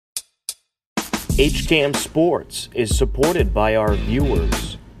HCAM Sports is supported by our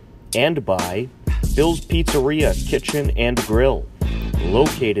viewers and by Bill's Pizzeria Kitchen and Grill,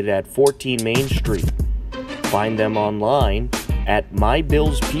 located at 14 Main Street. Find them online at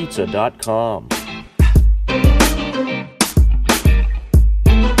mybillspizza.com.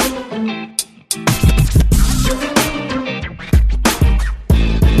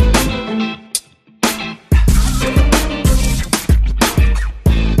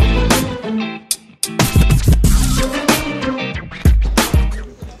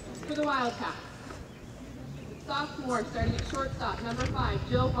 Sophomore starting at shortstop, number 5,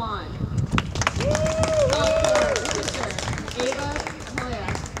 Jill Vaughn. Sophomore pitcher, Ava Malaya.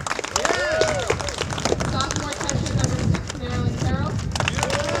 Sophomore catcher, number 6, Marilyn Carroll.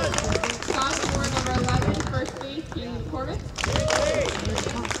 Sophomore number 11, first base, Katie Corbett.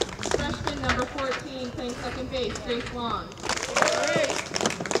 Freshman number 14, playing second base, Grace Long.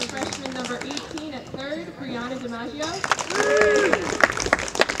 Freshman number 18 at third, Brianna DiMaggio.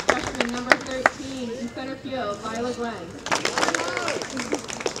 Freshman number 13 in center field, Lila Glenn.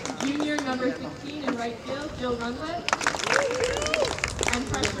 Junior number 16 in right field, Jill Runlet. And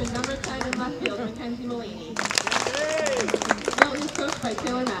freshman number 10 in left field, Mackenzie Mullaney. Milton is coached by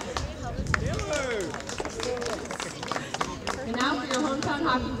Taylor Mack. And now for your hometown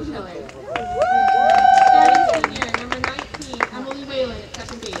Hopkinton Hillers. Starting senior, number 19, Emily Whalen at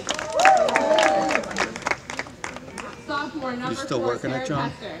second base. Sophomore, number 4, Sarah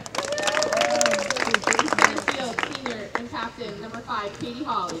Tester. Center field, senior and captain, number 5, Katie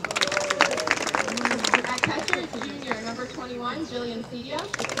Hawley. At catcher, junior, number 21, Jillian Cedia.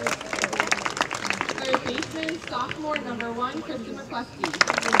 Third baseman, sophomore, number 1, Kristen McCluskey.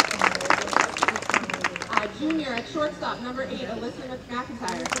 Junior at shortstop, number 8, Alyssa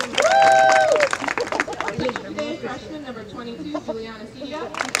McIntyre. Today, freshman, number 22, Juliana Cedia.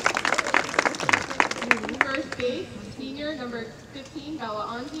 First base, senior, number 15, Bella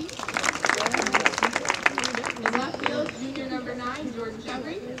Onzi. In left field, junior number 9, Jordan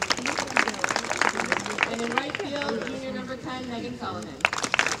Chevry. And in right field, junior number 10, Megan Sullivan.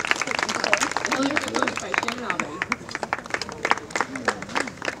 The Hillers are coached by Shannon Albury.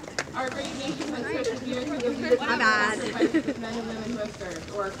 Our great nation has persevered through the years by men and women who have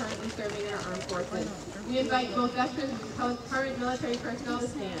served or are currently serving in our armed forces. We invite both veterans and current military personnel to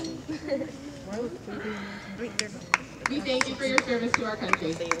stand. We thank you for your service to our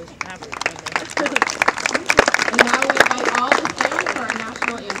country. And now we invite all to stand for our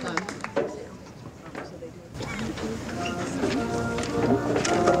national anthem.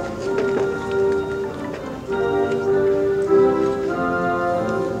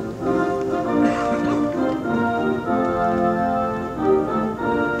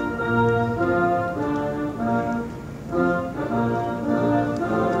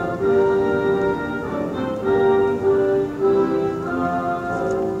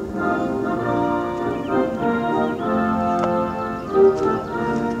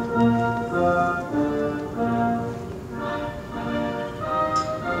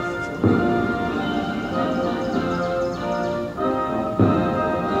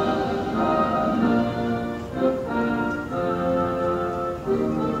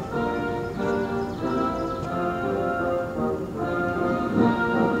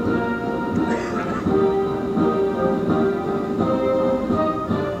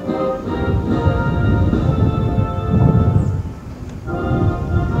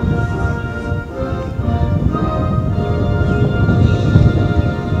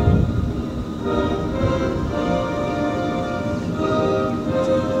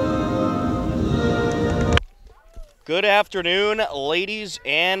 Good afternoon, ladies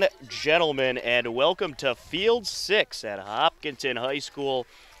and gentlemen, and welcome to Field 6 at Hopkinton High School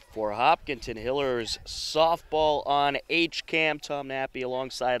for Hopkinton Hillers softball on HCAM. Tom Nappy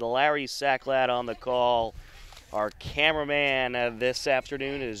alongside Larry Sacklad on the call. Our cameraman this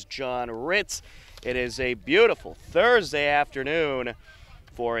afternoon is John Ritz. It is a beautiful Thursday afternoon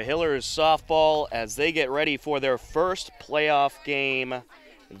for Hillers softball as they get ready for their first playoff game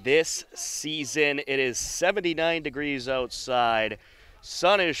this season. It is 79 degrees outside.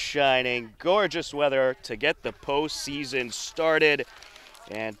 Sun is shining. Gorgeous weather to get the postseason started.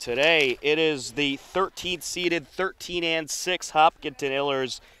 And today it is the 13th seeded 13 and 6 Hopkinton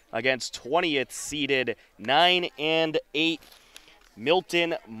Hillers against 20th seeded 9 and 8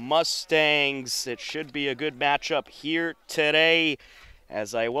 Milton Mustangs. It should be a good matchup here today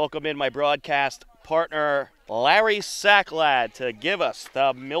as I welcome in my broadcast partner Larry Sacklad to give us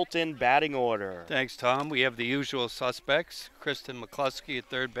the Milton batting order. Thanks, Tom. We have the usual suspects: Kristen McCluskey at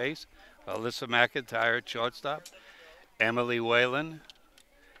third base, Alyssa McIntyre at shortstop, Emily Whalen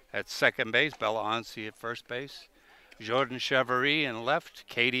at second base, Bella Onsi at first base, Jordan Chevrolet in left,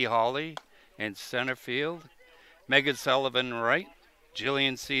 Katie Hawley in center field, Megan Sullivan right,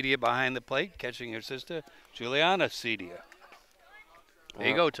 Jillian Cedia behind the plate, catching her sister, Juliana Cedia. There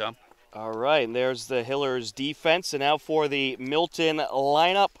you go, Tom. All right, and there's the Hillers defense. And now for the Milton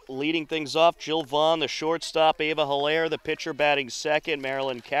lineup. Leading things off, Jill Vaughn, the shortstop, Ava Hilaire, the pitcher batting second,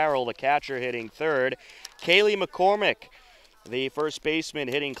 Marilyn Carroll, the catcher, hitting third, Kaylee McCormick, the first baseman,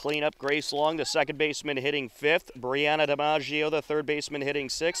 hitting cleanup, Grace Long, the second baseman, hitting fifth, Brianna DiMaggio, the third baseman, hitting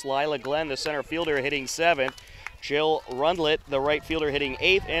sixth, Lila Glenn, the center fielder, hitting seventh, Jill Rundlet, the right fielder, hitting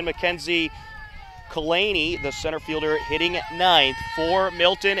eighth, and Mackenzie Kalani, the center fielder, hitting ninth for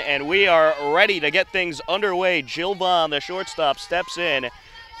Milton, and we are ready to get things underway. Jill Vaughn, the shortstop, steps in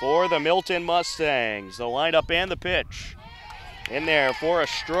for the Milton Mustangs. The lineup and the pitch. In there for a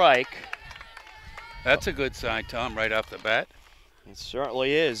strike. That's a good sign, Tom, right off the bat. It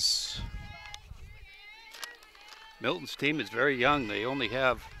certainly is. Milton's team is very young. They only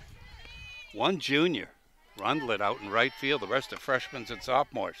have one junior, Rundlet, out in right field. The rest are freshmen and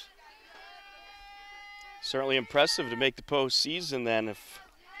sophomores. Certainly impressive to make the postseason then if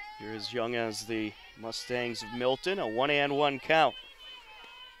you're as young as the Mustangs of Milton. A 1-1 count.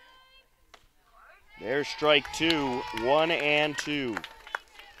 There's strike two, 1-2.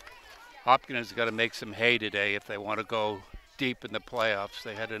 Hopkinton's got to make some hay today if they want to go deep in the playoffs.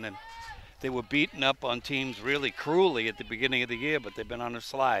 They were beaten up on teams really cruelly at the beginning of the year, but they've been on a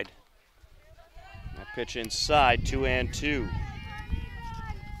slide. That pitch inside, 2-2.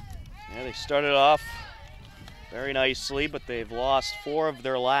 Yeah, they started off very nicely, but they've lost 4 of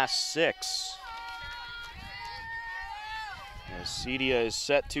their last 6. As Cedia is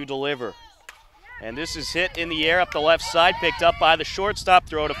set to deliver. And this is hit in the air up the left side, picked up by the shortstop,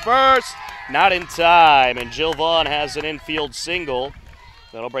 throw to first, not in time. And Jill Vaughn has an infield single.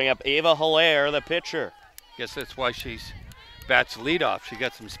 That'll bring up Ava Hilaire, the pitcher. Guess that's why she's bats leadoff. She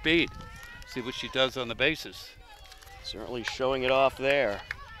got some speed. See what she does on the bases. Certainly showing it off there.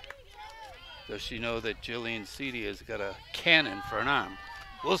 Does she know that Jillian Cedia has got a cannon for an arm?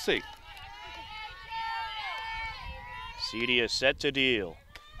 We'll see. Cedia set to deal.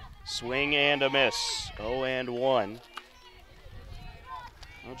 Swing and a miss. 0-1.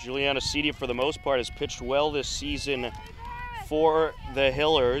 Well, Juliana Cedia, for the most part, has pitched well this season for the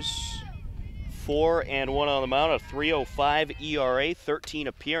Hillers. 4-1 on the mound, a 3.05 ERA, 13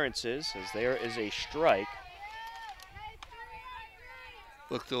 appearances, as there is a strike.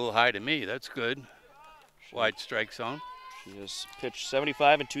 Looked a little high to me. That's good. Wide strike zone. She has pitched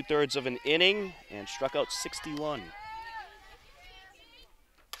 75 2/3 of an inning and struck out 61.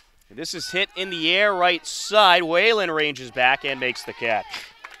 And this is hit in the air right side. Whalen ranges back and makes the catch.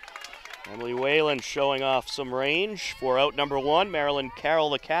 Emily Whalen showing off some range for out number 1. Marilyn Carroll,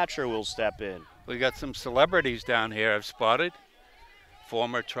 the catcher, will step in. We got some celebrities down here I've spotted.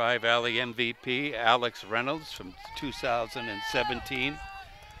 Former Tri-Valley MVP Alex Reynolds from 2017.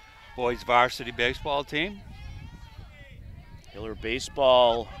 Boys varsity baseball team. Hiller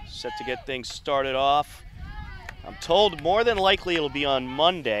baseball set to get things started off. I'm told more than likely it'll be on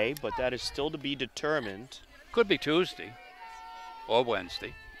Monday, but that is still to be determined. Could be Tuesday or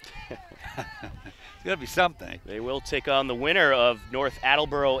Wednesday. It's got to be something. They will take on the winner of North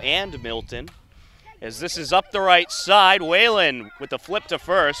Attleboro and Milton. As this is up the right side, Whalen with the flip to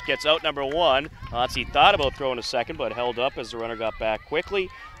first gets out number 1. Otzi thought about throwing a second, but held up as the runner got back quickly.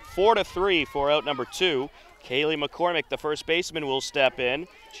 4-3 for out number 2. Kaylee McCormick, the first baseman, will step in.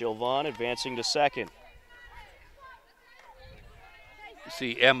 Jill Vaughn advancing to second. You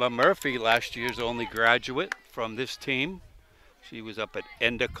see Emma Murphy, last year's only graduate from this team. She was up at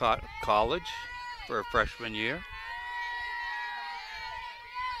Endicott College for her freshman year.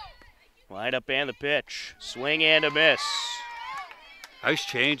 Line up and the pitch. Swing and a miss. Nice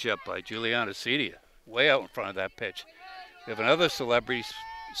changeup by Juliana Cedia. Way out in front of that pitch. We have another celebrity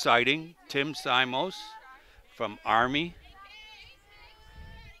sighting, Tim Simos from Army.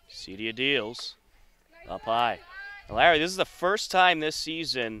 Cedia deals. Up high. Now, Larry, this is the first time this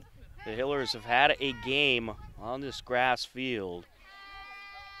season the Hillers have had a game on this grass field.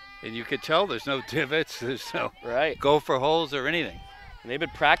 And you could tell there's no divots, there's no right. gopher holes or anything. And they've been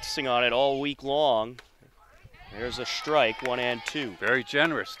practicing on it all week long. There's a strike, 1-2. Very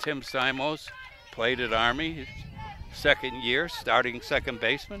generous. Tim Simos played at Army, his second year, starting second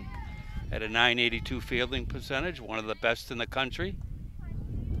baseman, at a .982 fielding percentage, one of the best in the country.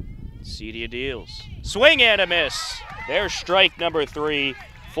 Cedia deals. Swing and a miss. There's strike number 3.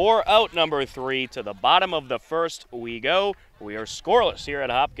 For out number 3. To the bottom of the first we go. We are scoreless here at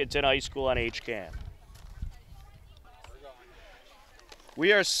Hopkinton High School on HCAM.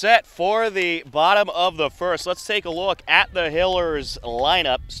 We are set for the bottom of the first. Let's take a look at the Hillers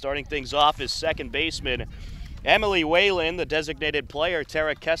lineup. Starting things off is second baseman Emily Whalen, the designated player.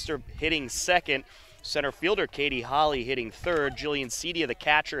 Tara Kester hitting second. Center fielder Katie Holly hitting third. Jillian Cedia, the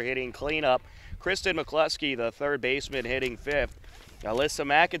catcher, hitting cleanup. Kristen McCluskey, the third baseman, hitting fifth. Alyssa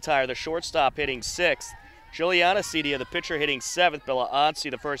McIntyre, the shortstop, hitting sixth. Juliana Cedia, the pitcher, hitting seventh. Bella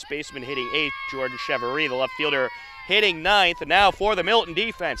Onsi, the first baseman, hitting eighth. Jordan Chevary, the left fielder, hitting ninth. And now for the Milton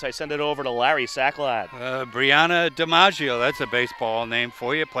defense, I send it over to Larry Sacklad. Brianna DiMaggio, that's a baseball name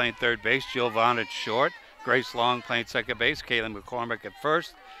for you, playing third base. Jill Vaughn at short. Grace Long playing second base. Caitlin McCormick at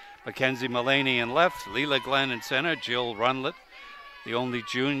first. Mackenzie Mullaney in left. Leela Glenn in center. Jill Runlett, the only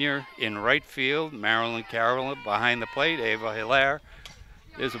junior, in right field. Marilyn Carroll behind the plate. Ava Hilaire.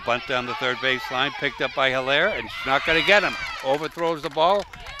 There's a bunt down the third base line, picked up by Hilaire, and she's not going to get him. Overthrows the ball,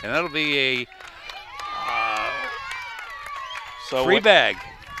 and that'll be a free bag.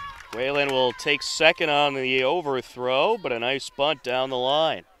 Whalen will take second on the overthrow, but a nice bunt down the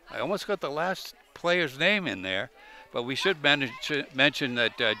line. I almost got the last player's name in there, but we should mention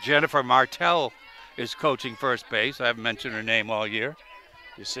that Jennifer Martell is coaching first base. I haven't mentioned her name all year.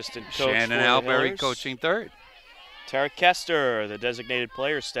 The assistant coach Shannon for Alberry the coaching third. Tara Kester, the designated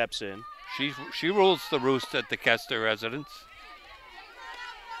player, steps in. She rules the roost at the Kester residence.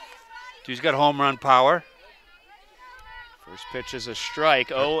 She's got home run power. First pitch is a strike,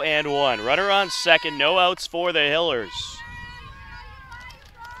 0-1. Runner on second, no outs for the Hillers.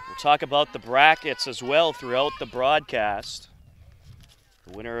 We'll talk about the brackets as well throughout the broadcast.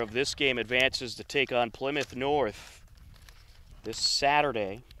 The winner of this game advances to take on Plymouth North this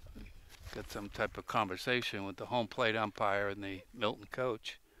Saturday. Got some type of conversation with the home plate umpire and the Milton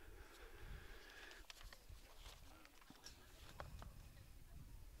coach.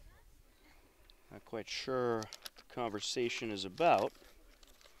 Not quite sure what the conversation is about.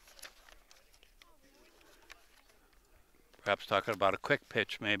 Perhaps talking about a quick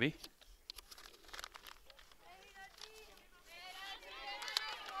pitch, maybe.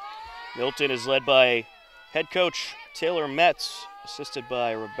 Milton is led by head coach Taylor Metz, assisted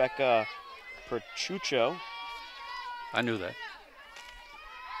by Rebecca Perchucho. I knew that.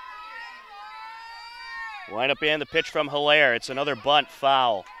 Lineup and the pitch from Hilaire. It's another bunt,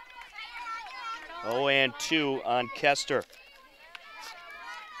 foul. 0-2 on Kester.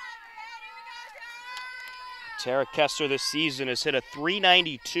 Tara Kester this season has hit a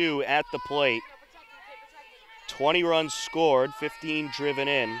 .392 at the plate. 20 runs scored, 15 driven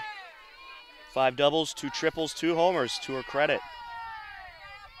in. 5 doubles, 2 triples, 2 homers to her credit.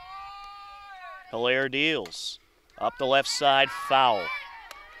 Hilaire deals. Up the left side, foul.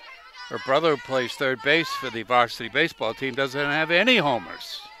 Her brother, who plays third base for the varsity baseball team, doesn't have any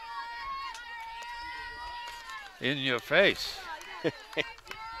homers. In your face. They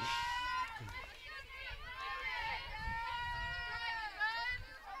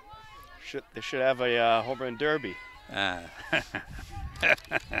should have a home run derby.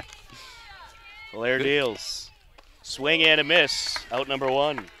 Hilaire deals. Swing and a miss. Out number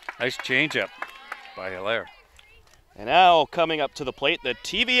 1. Nice changeup by Hilaire. And now coming up to the plate, the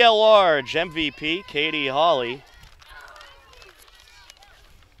TVL Large MVP, Katie Holly.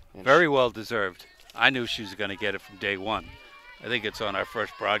 And very well deserved. I knew she was going to get it from day one. I think it's on our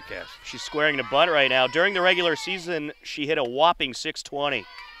first broadcast. She's squaring the bunt right now. During the regular season, she hit a whopping .620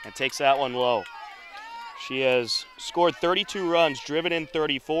 and takes that one low. She has scored 32 runs, driven in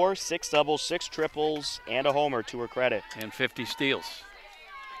 34, 6 doubles, 6 triples, and a homer to her credit. And 50 steals.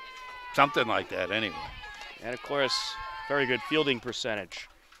 Something like that anyway. And of course, very good fielding percentage.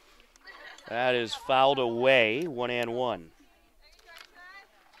 That is fouled away, 1-1.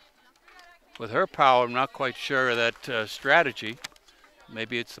 With her power, I'm not quite sure of that strategy.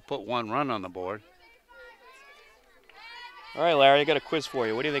 Maybe it's to put 1 run on the board. All right, Larry, I got a quiz for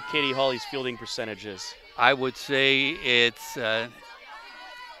you. What do you think Katie Holly's fielding percentage is? I would say it's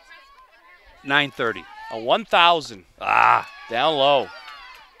 930. A 1,000. Ah, down low.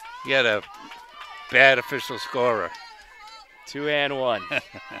 You had a bad official scorer. 2-1.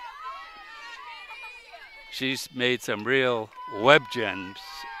 She's made some real web gems.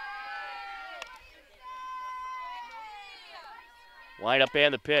 Wind up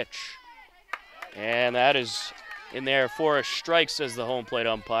and the pitch. And that is in there for a strike, says the home plate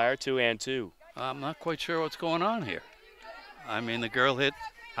umpire. 2-2. I'm not quite sure what's going on here. I mean, the girl hit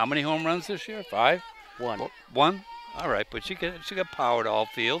how many home runs this year? 5? 1. 1? All right, but she got power to all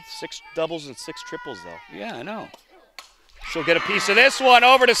fields. 6 doubles and 6 triples, though. Yeah, I know. She'll get a piece of this one.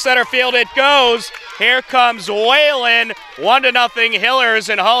 Over to center field it goes. Here comes Whalen. 1-0 Hillers,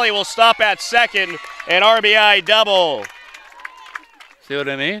 and Holly will stop at second. An RBI double. See what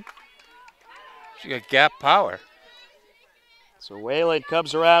I mean? She got gap power. So Wayland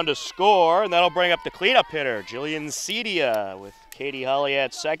comes around to score, and that'll bring up the cleanup hitter, Jillian Cedia, with Katie Holly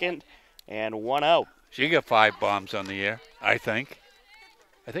at second and 1 out. She got 5 bombs on the year, I think.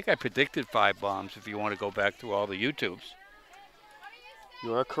 I think I predicted 5 bombs if you want to go back to all the YouTubes.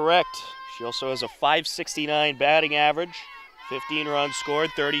 You are correct. She also has a .569 batting average, 15 runs scored,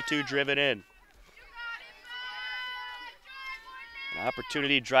 32 driven in. An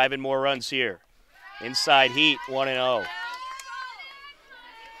opportunity driving more runs here. Inside heat, 1-0.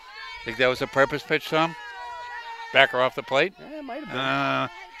 Think that was a purpose pitch, Tom? Back her off the plate? Yeah, it might have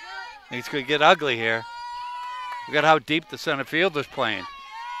been. It's going to get ugly here. Look at how deep the center fielder's playing.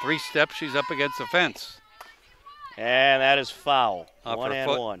 3 steps, she's up against the fence. And that is foul. Off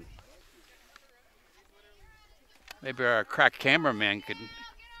 1-1. Maybe our crack cameraman could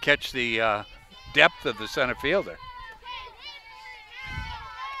catch the depth of the center fielder.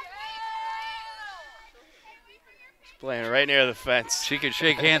 Playing right near the fence. She could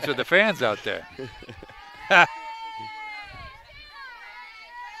shake hands with the fans out there.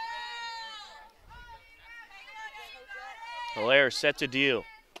 Hilaire set to deal.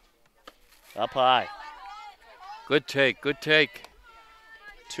 Up high. Good take, good take.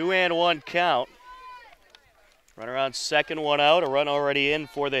 2-1 count. Runner on second, 1 out. A run already in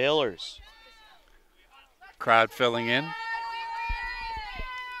for the Hillers. Crowd filling in.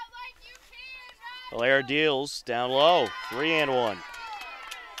 Hilaire deals down low. 3-1.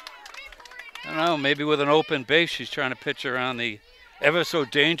 I don't know, maybe with an open base, she's trying to pitch around the ever so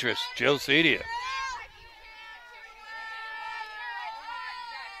dangerous Jill Cedia.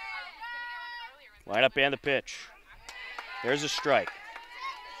 Line up and the pitch. There's a strike.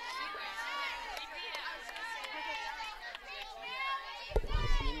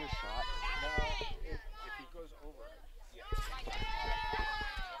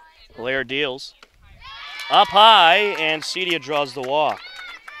 Hilaire deals. Up high, and Cedia draws the walk.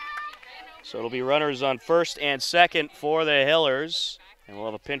 So it'll be runners on first and second for the Hillers. And we'll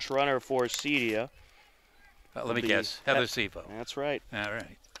have a pinch runner for Cedia. Let me guess, Heather Sevo. That's right. All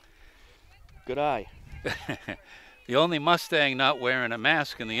right. Good eye. The only Mustang not wearing a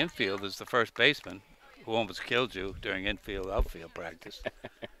mask in the infield is the first baseman, who almost killed you during infield-outfield practice.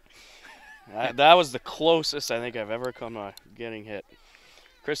 That was the closest I think I've ever come to getting hit.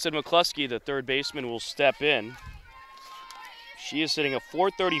 Kristen McCluskey, the third baseman, will step in. She is hitting a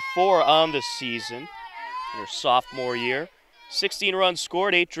 .434 on the season in her sophomore year. 16 runs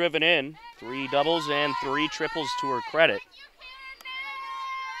scored, 8 driven in, 3 doubles and 3 triples to her credit.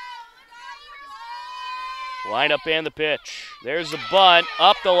 Line up and the pitch. There's a bunt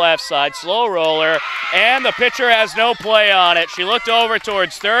up the left side, slow roller, and the pitcher has no play on it. She looked over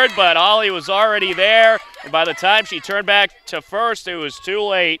towards third, but Ollie was already there, and by the time she turned back to first, it was too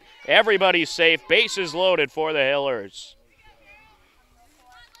late. Everybody's safe, bases loaded for the Hillers.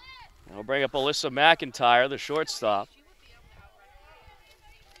 I'll bring up Alyssa McIntyre, the shortstop.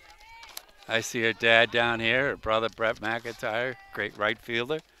 I see her dad down here, her brother Brett McIntyre, great right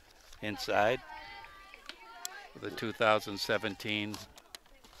fielder, inside. The 2017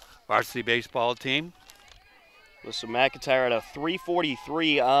 varsity baseball team. Alyssa McIntyre at a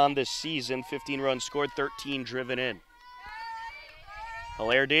 .343 on the season, 15 runs scored, 13 driven in.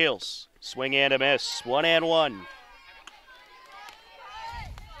 Hilaire deals, swing and a miss, 1-1.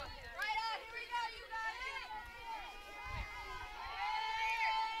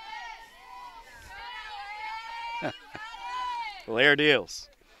 Hilaire deals,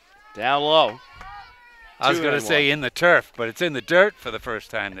 down low. I was going to say in the turf, but it's in the dirt for the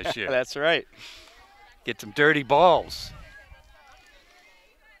first time this year. That's right. Get some dirty balls.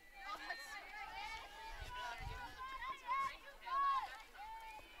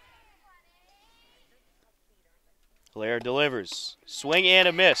 Hilaire delivers. Swing and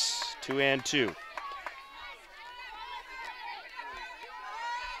a miss. 2-2.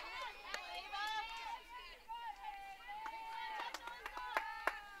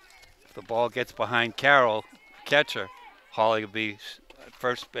 If the ball gets behind Carol, catcher, Holly will be at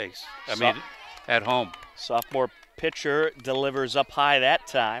first base. At home. Sophomore pitcher delivers up high that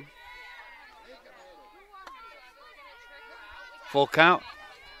time. Full count.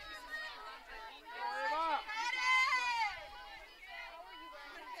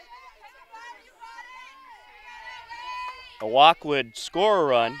 A walk would score a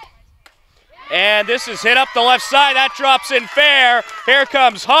run. And this is hit up the left side. That drops in fair. Here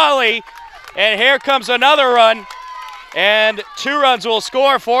comes Holly. And here comes another run. And 2 runs will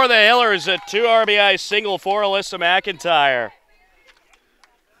score for the Hillers. A 2 RBI single for Alyssa McIntyre.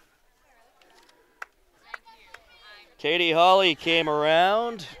 Katie Hawley came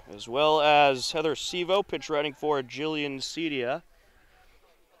around, as well as Heather Sevo, pitch running for Jillian Cedia.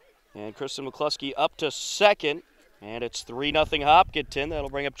 And Kristen McCluskey up to second. And it's 3-0 Hopkinton. That'll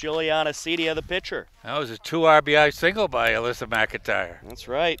bring up Juliana Cedia, the pitcher. That was a 2 RBI single by Alyssa McIntyre. That's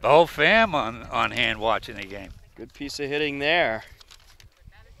right. The whole fam on hand watching the game. Good piece of hitting there.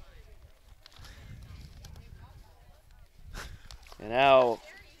 And now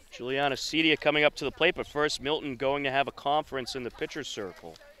Juliana Cedia coming up to the plate, but first Milton going to have a conference in the pitcher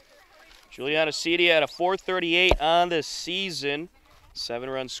circle. Juliana Cedia at a .438 on the season. 7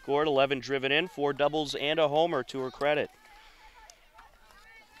 runs scored, 11 driven in, 4 doubles and a homer to her credit.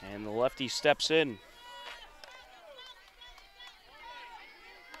 And the lefty steps in.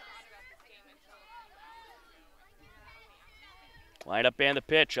 Line up and the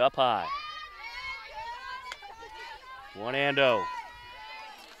pitch up high. 1-0.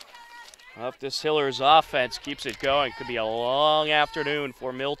 Well, if this Hillers offense keeps it going, could be a long afternoon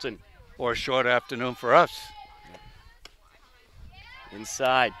for Milton. Or a short afternoon for us.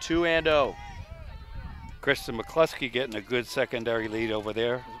 Inside, 2-0. Kristen McCluskey getting a good secondary lead over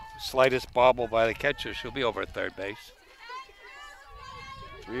there. Slightest bobble by the catcher. She'll be over at third base.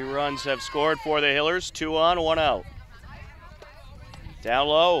 3 runs have scored for the Hillers, 2 on, 1 out. Down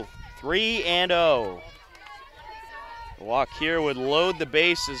low, 3-0. The walk here would load the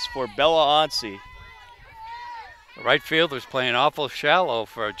bases for Bella Onsi. The right fielder's playing awful shallow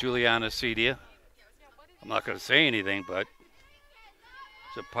for Juliana Cedia. I'm not going to say anything, but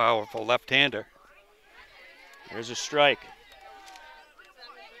it's a powerful left-hander. There's a strike.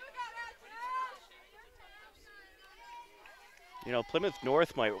 You know, Plymouth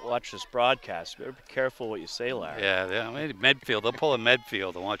North might watch this broadcast. Better be careful what you say, Larry. Yeah, I mean, Medfield. They'll pull a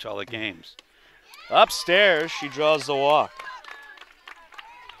Medfield and watch all the games. Upstairs, she draws the walk.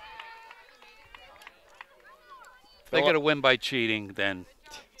 If they get a win by cheating, then,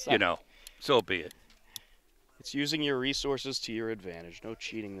 you know, so be it. It's using your resources to your advantage. No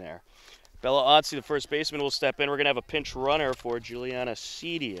cheating there. Bella Onsi, the first baseman, will step in. We're going to have a pinch runner for Juliana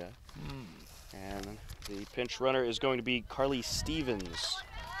Cedia. And the pinch runner is going to be Carly Stevens.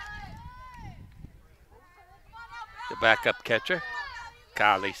 The backup catcher,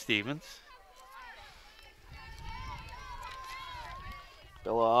 Carly Stevens.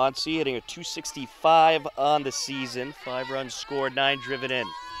 Bella Onsi hitting a .265 on the season. 5 runs scored, 9 driven in.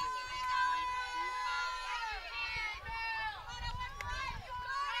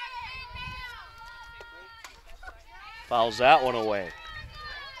 Fouls that one away.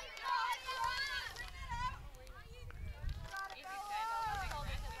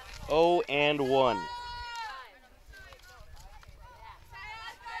 Oh, and 1.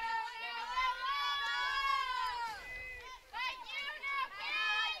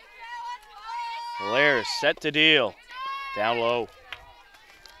 Blair set to deal. Down low.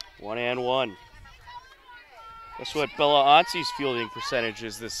 1-1. Guess what Bella Onsi's fielding percentage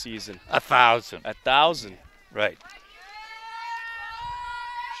is this season? 1,000. 1,000. Right.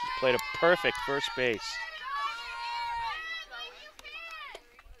 She's played a perfect first base.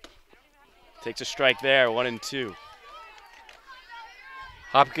 Takes a strike there, 1-2.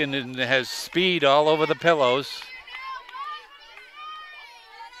 Hopkinton has speed all over the pillows.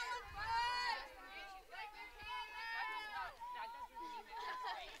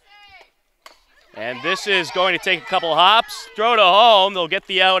 And this is going to take a couple hops, throw to home. They'll get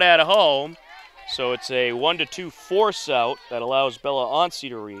the out at home. So it's a 1-2 force out that allows Bella Onsi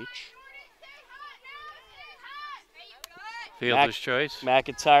to reach. Fielder's choice.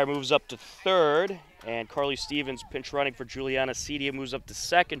 McIntyre moves up to third, and Carly Stevens, pinch running for Juliana Cedia, moves up to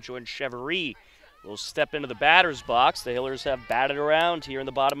second. Jordan Chevrolet will step into the batter's box. The Hillers have batted around here in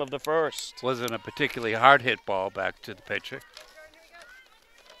the bottom of the first. Wasn't a particularly hard hit ball back to the pitcher.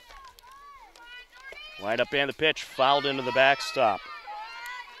 Lined up and the pitch, fouled into the backstop.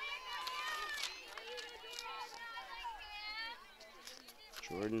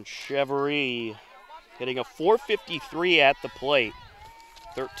 Jordan Chevrolet hitting a .453 at the plate.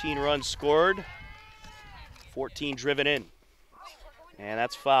 13 runs scored, 14 driven in. And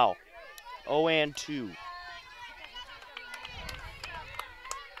that's foul. 0-2.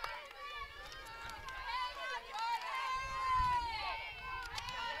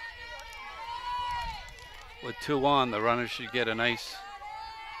 With 2 on, the runner should get a nice,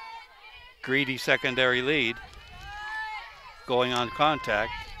 greedy secondary lead. Going on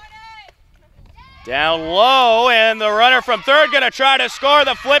contact. Down low, and the runner from third going to try to score.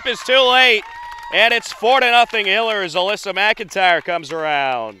 The flip is too late, and it's 4-0 Hillers. Alyssa McIntyre comes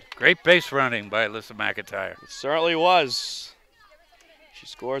around. Great base running by Alyssa McIntyre. It certainly was. She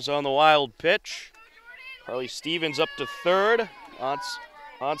scores on the wild pitch. Carly Stevens up to third.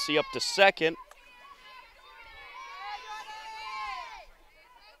 Onsi up to second.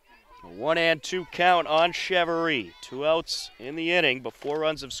 A 1-2 count on Chevrolet. 2 outs in the inning, but 4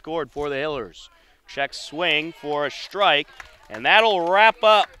 runs have scored for the Hillers. Check swing for a strike, and that'll wrap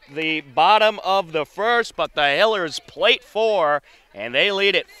up the bottom of the first, but the Hillers plate 4, and they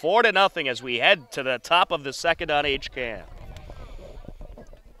lead it 4-0 as we head to the top of the second on HCAM.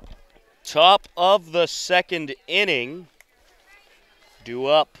 Top of the second inning, due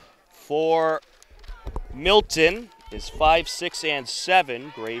up for Milton is 5, 6, and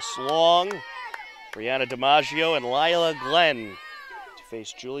 7. Grace Long, Brianna DiMaggio, and Lila Glenn to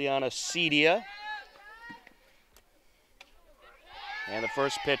face Juliana Cedia. And the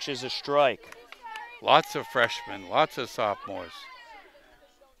first pitch is a strike. Lots of freshmen, lots of sophomores.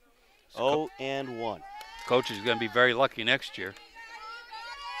 0-1. Coach is going to be very lucky next year.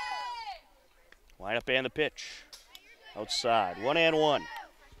 Lineup and the pitch. Outside, 1-1.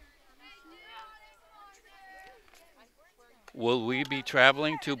 Will we be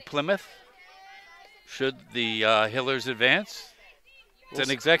traveling to Plymouth? Should the Hillers advance? It's an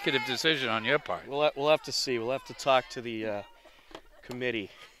executive decision on your part. We'll have to see. We'll have to talk to the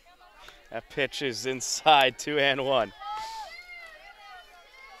committee. That pitch is inside, 2-1.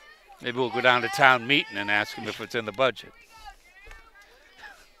 Maybe we'll go down to town meeting and ask them if it's in the budget.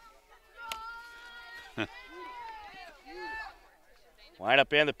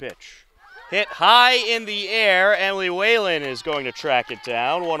 Lineup and the pitch. Hit high in the air. Emily Whalen is going to track it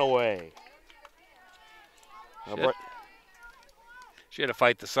down. 1 away. She had to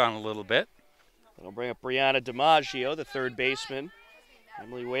fight the sun a little bit. That'll bring up Brianna DiMaggio, the third baseman.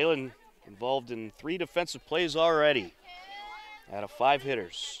 Emily Whalen involved in 3 defensive plays already out of 5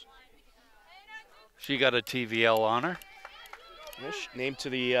 hitters. She got a TVL honor. Named to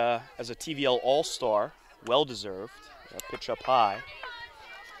the as a TVL All-Star. Well-deserved. Pitch up high.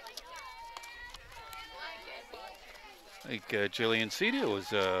 I think Jillian Cedia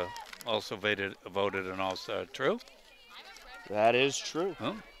was also voted an All-Star. True? That is true.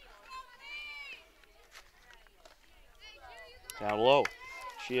 Huh? Down low.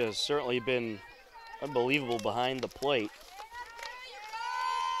 She has certainly been unbelievable behind the plate.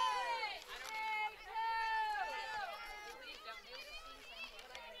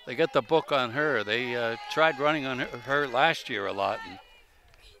 They got the book on her. They tried running on her last year a lot, and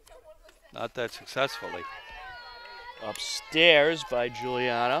not that successfully. Upstairs by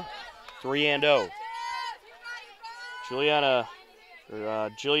Juliana, 3-0. Jillian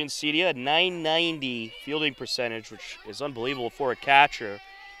Cedia, 990 fielding percentage, which is unbelievable for a catcher.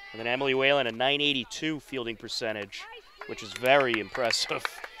 And then Emily Whalen, a 982 fielding percentage, which is very impressive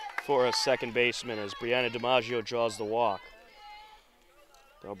for a second baseman as Brianna DiMaggio draws the walk.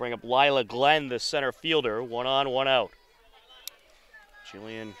 They'll bring up Lila Glenn, the center fielder, 1 on, 1 out.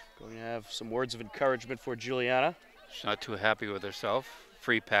 Jillian going to have some words of encouragement for Juliana. She's not too happy with herself.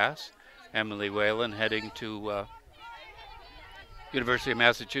 Free pass. Emily Whalen heading to University of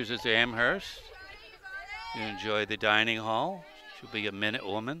Massachusetts Amherst. You enjoy the dining hall. She'll be a minute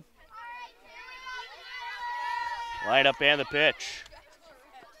woman. Line up and the pitch.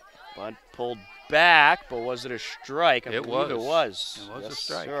 Bunt pulled back, but was it a strike? I believe it was. It was yes, a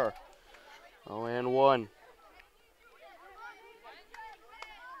strike. Sure. 0-1.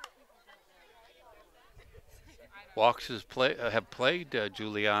 Walks have played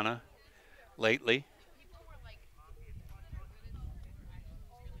Juliana lately.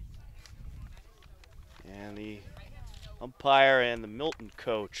 And the umpire and the Milton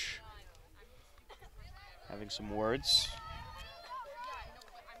coach having some words.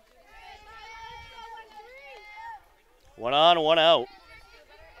 One on, 1 out.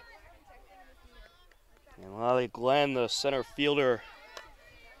 And Lila Glenn, the center fielder,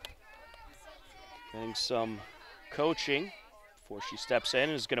 getting some coaching before she steps in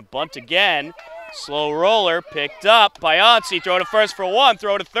and is going to bunt again. Slow roller picked up by Onsi. Throw to first for 1.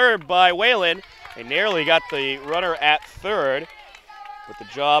 Throw to third by Whalen. They nearly got the runner at third. But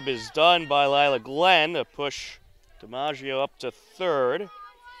the job is done by Lila Glenn to push DiMaggio up to third.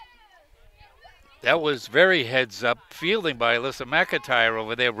 That was very heads-up fielding by Alyssa McIntyre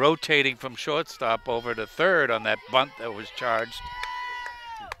over there, rotating from shortstop over to third on that bunt that was charged.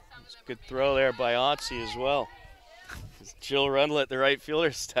 It's a good throw there by Onsi as well. As Jill Rundlet, the right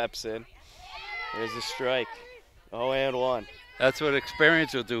fielder, steps in. There's a strike. 0-1. That's what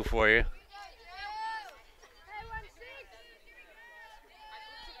experience will do for you.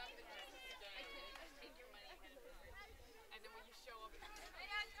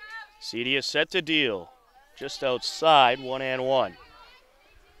 Cedia set to deal. Just outside, 1-1.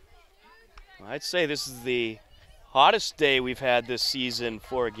 I'd say this is the hottest day we've had this season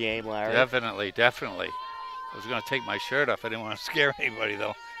for a game, Larry. Definitely, definitely. I was going to take my shirt off. I didn't want to scare anybody,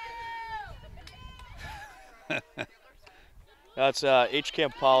 though. That's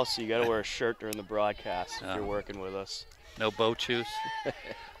HCAM policy. You got to wear a shirt during the broadcast if you're working with us. No boat shoes.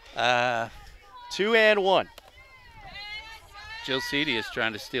 2-1. Jill Seedy is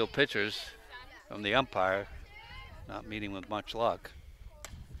trying to steal pitchers from the umpire, not meeting with much luck.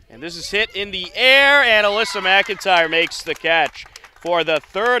 And this is hit in the air, and Alyssa McIntyre makes the catch. For the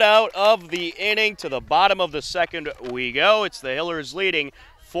third out of the inning, to the bottom of the second we go. It's the Hillers leading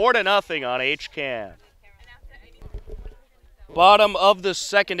 4-0 on HCAM. Bottom of the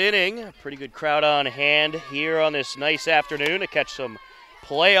second inning. Pretty good crowd on hand here on this nice afternoon to catch some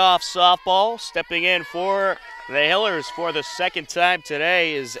playoff softball. Stepping in for the Hillers for the second time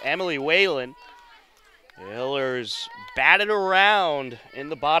today is Emily Whalen. The Hillers batted around in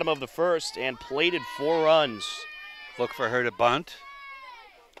the bottom of the first and plated 4 runs. Look for her to bunt.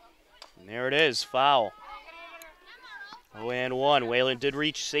 And there it is, foul. 0-1. Whalen did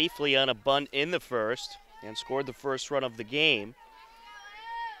reach safely on a bunt in the first and scored the first run of the game.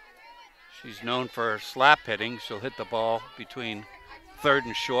 She's known for slap hitting. She'll hit the ball between third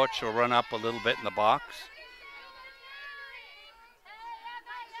and short. She'll run up a little bit in the box.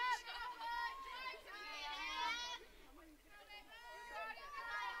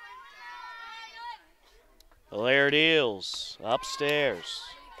 Laird Eels upstairs.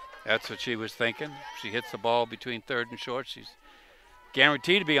 That's what she was thinking. She hits the ball between third and short. She's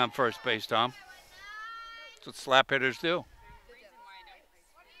guaranteed to be on first base, Tom. That's what slap hitters do.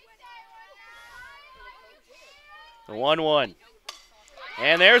 The 1-1.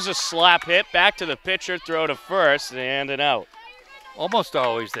 And there's a slap hit back to the pitcher, throw to first, and an out. Almost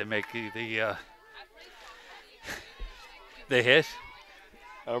always they make the hit.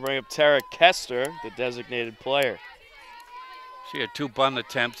 I'll bring up Tara Kester, the designated player. She had 2 bunt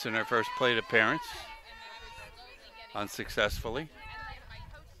attempts in her first plate appearance, unsuccessfully.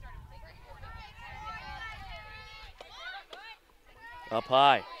 Up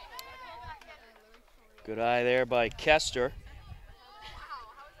high. Good eye there by Kester.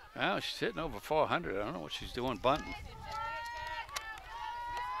 Well, she's hitting over 400. I don't know what she's doing bunting.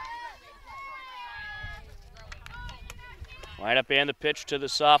 Line up and the pitch to the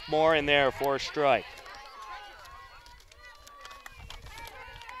sophomore in there for a strike.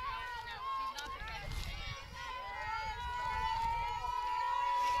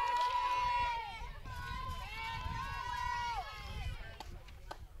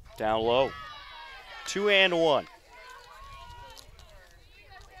 Down low. 2-1.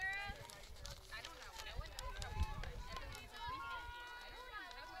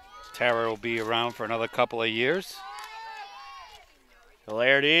 Tara will be around for another couple of years. The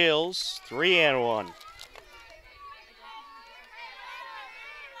Laird Eels, 3-1.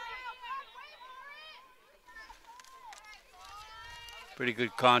 Pretty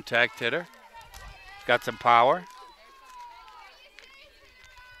good contact hitter. Got some power.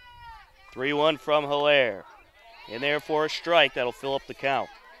 3-1 from Hilaire. In there for a strike. That'll fill up the count.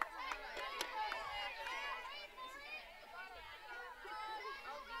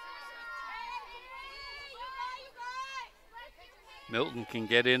 Milton can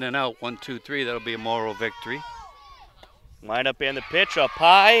get in and out. 1, 2, 3. That'll be a moral victory. Line up and the pitch up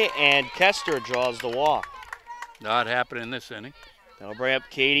high, and Kester draws the walk. Not happening this inning. That'll bring up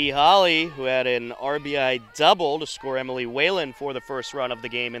Katie Holly, who had an RBI double to score Emily Whalen for the first run of the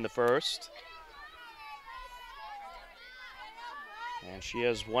game in the first. And she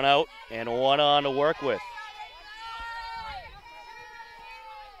has 1 out and 1 on to work with.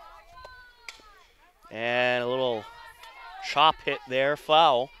 And a little chop hit there,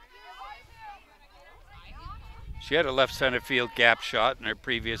 foul. She had a left center field gap shot in her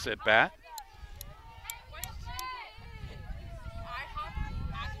previous at bat.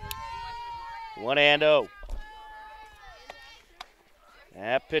 One and 0.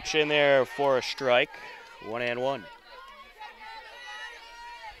 That pitch in there for a strike. 1-1.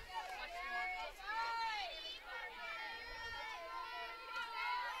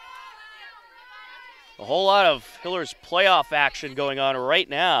 A whole lot of Hillers playoff action going on right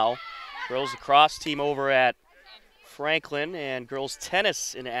now. Girls lacrosse team over at Franklin and girls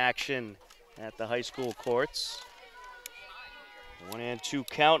tennis in action at the high school courts. 1-2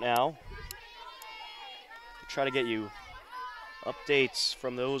 count now. We'll try to get you updates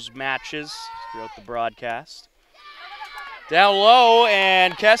from those matches throughout the broadcast. Down low,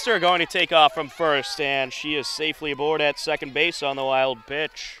 and Kester going to take off from first, and she is safely aboard at second base on the wild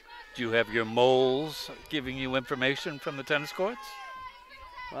pitch. Do you have your moles giving you information from the tennis courts?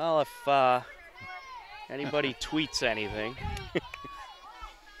 Well, if anybody tweets anything.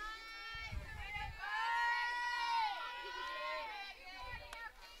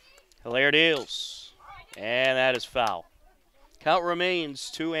 Hilaire deals, and that is foul. Count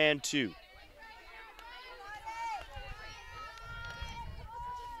remains 2-2.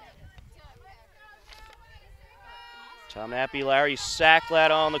 Tom Appy, Larry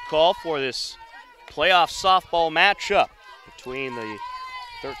Sacklad on the call for this playoff softball matchup between the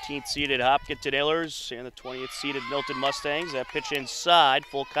 13th seeded Hopkinton Hillers and the 20th seeded Milton Mustangs. That pitch inside,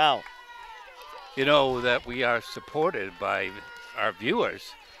 full count. You know that we are supported by our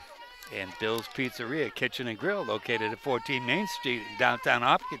viewers and Bill's Pizzeria Kitchen and Grill, located at 14 Main Street in downtown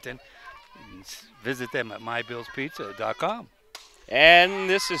Hopkinton. Visit them at mybillspizza.com. And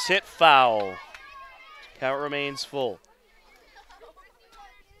this is hit foul. Count remains full.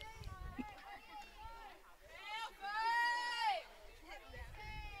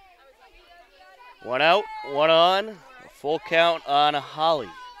 One out, one on. A full count on Holly.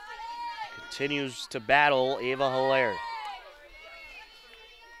 Continues to battle Ava Hilaire.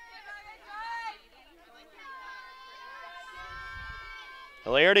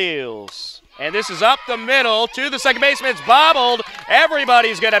 Hilaire deals. And this is up the middle to the second baseman. It's bobbled.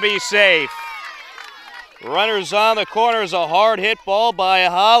 Everybody's going to be safe. Runners on the corners. A hard hit ball by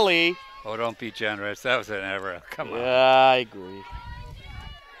Holly. Oh, don't be generous. That was an error. Come on. Yeah, I agree.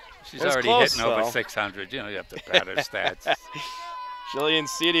 She's already close, hitting over though. 600. You know, you have to pad her stats. Jillian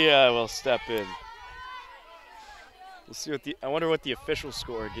Cedia will step in. We'll see what I wonder what the official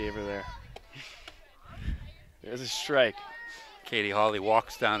score gave her there. There's a strike. Katie Hawley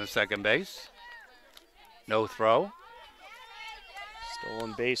walks down to second base. No throw.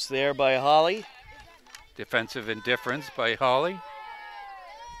 Stolen base there by Holly. Defensive indifference by Hawley.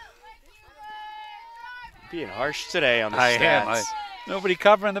 Being harsh today on the I stats. am. Nobody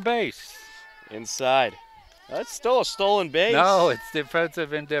covering the base. Inside. That's still a stolen base. No, it's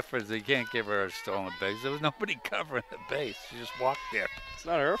defensive indifference. You can't give her a stolen base. There was nobody covering the base. She just walked there. It's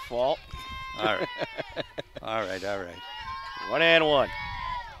not her fault. All right. all right. 1-1.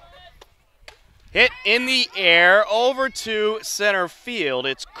 Hit in the air over to center field.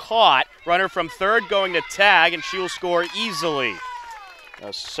 It's caught. Runner from third going to tag, and she will score easily.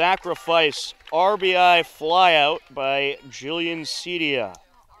 A sacrifice RBI flyout by Jillian Cedia.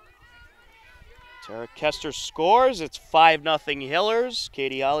 Tara Kester scores. It's 5-0 Hillers.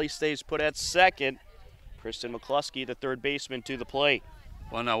 Katie Holly stays put at second. Kristen McCluskey, the third baseman, to the plate.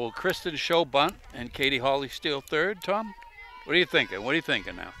 Well, now, will Kristen show bunt and Katie Hawley steal third, Tom? What are you thinking? What are you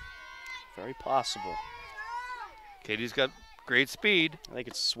thinking now? Very possible. Katie's got great speed. I think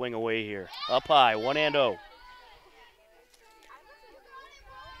it's swing away here. Up high, 1-0.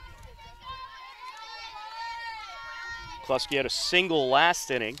 McCluskey had a single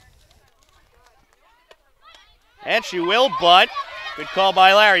last inning. And she will bunt. Good call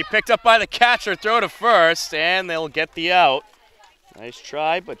by Larry. Picked up by the catcher, throw to first, and they'll get the out. Nice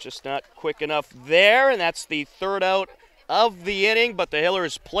try, but just not quick enough there, and that's the third out of the inning, but the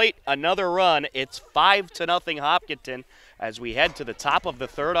Hillers plate another run. It's 5-0 Hopkinton as we head to the top of the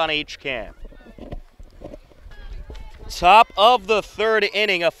third on HCAM. Top of the third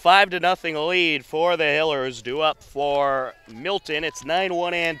inning, a 5-0 lead for the Hillers. Due up for Milton. It's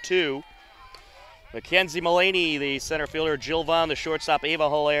 9-1-2. Mackenzie Mullaney, the center fielder, Jill Vaughn, the shortstop, Ava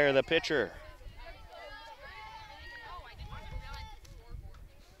Hilaire, the pitcher.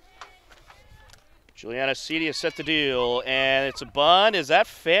 Juliana Cedia set the deal, and it's a bunt. Is that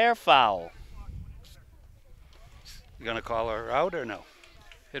fair? Foul? You going to call her out or no?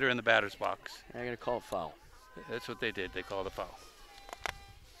 Hit her in the batter's box. I'm going to call it foul. That's what they did. They called a foul.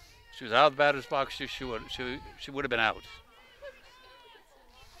 She was out of the batter's box. She would have been out.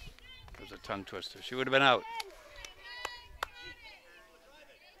 It was a tongue twister. She would have been out.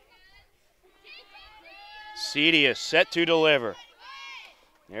 Cedia set to deliver.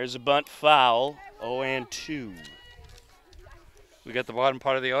 There's a bunt foul. 0-2. We got the bottom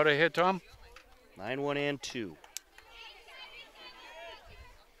part of the order here, Tom. 9-1-2.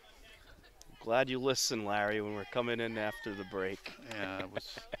 Glad you listened, Larry, when we're coming in after the break. Yeah, it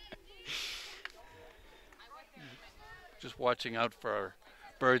was just watching out for our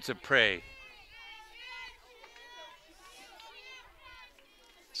birds of prey.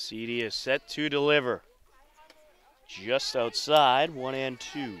 Cedia set to deliver. Just outside,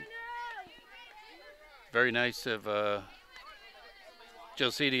 1-2. Very nice of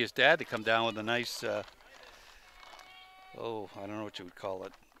Jill Cedia's dad to come down with a nice, I don't know what you would call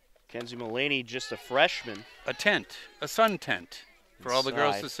it. Kenzie Mullaney, just a freshman. A tent, a sun tent for all the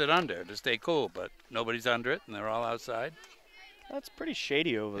girls Inside. to sit under to stay cool, but nobody's under it and they're all outside. That's pretty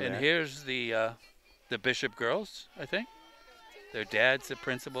shady over there. And here's the Bishop girls, I think. Their dad's the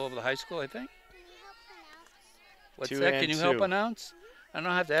principal of the high school, I think. What's that? Can you help announce? I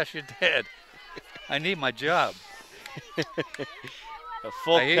don't have to ask your dad. I need my job. A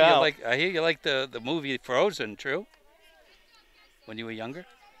full count. I hear you like the movie Frozen, true? When you were younger?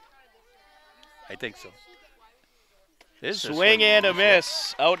 I think so. Swing and a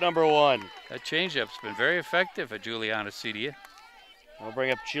miss. Out number 1. That changeup's been very effective for Juliana Cedia. I'll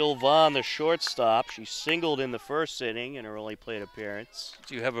bring up Jill Vaughn, the shortstop. She singled in the first inning in her only plate appearance.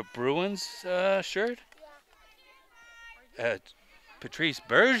 Do you have a Bruins shirt? Patrice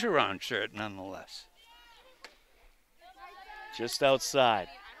Bergeron shirt, nonetheless. Just outside.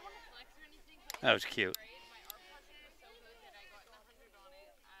 That was cute.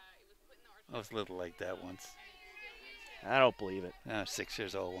 I was little like that once. I don't believe it. I was 6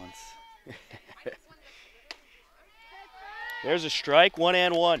 years old once. There's a strike,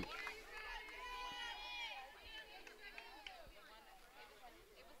 1-1.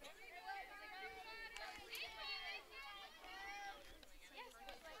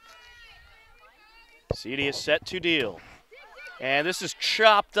 CD is set to deal. And this is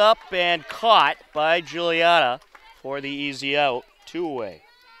chopped up and caught by Juliana for the easy out. 2 away.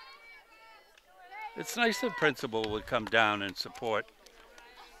 It's nice the principal would come down and support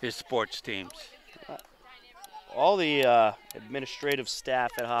his sports teams. All the administrative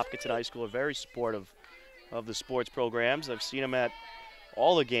staff at Hopkinton High School are very supportive of the sports programs. I've seen them at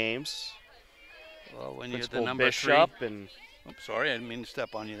all the games. Well, when Principal you're the number Bishop 3. and I'm sorry, I didn't mean to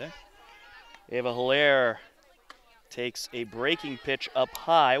step on you there. Ava Hilaire takes a breaking pitch up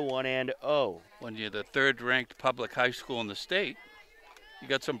high, 1-0. When you're the 3rd-ranked public high school in the state, you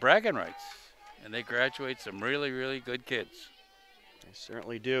got some bragging rights. And they graduate some really, really good kids. They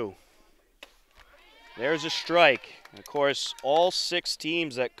certainly do. There's a strike. Of course, all 6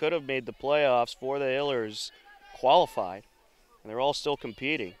 teams that could have made the playoffs for the Hillers qualified, and they're all still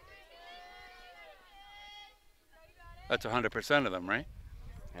competing. That's 100% of them, right?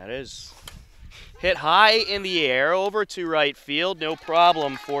 That is. Hit high in the air, over to right field, no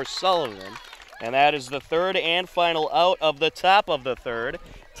problem for Sullivan. And that is the 3rd and final out of the top of the 3rd.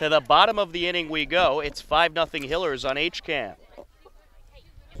 To the bottom of the inning we go. It's 5-0 Hillers on HCAM.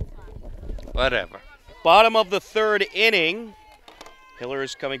 Whatever. Bottom of the 3rd inning.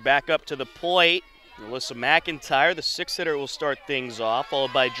 Hillers coming back up to the plate. Alyssa McIntyre, the 6th hitter, will start things off,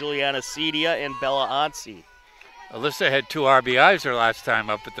 followed by Juliana Cedia and Bella Ansi. Alyssa had 2 RBIs her last time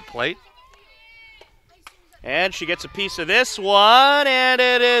up at the plate. And she gets a piece of this one, and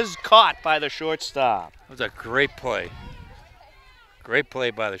it is caught by the shortstop. That was a great play. Great play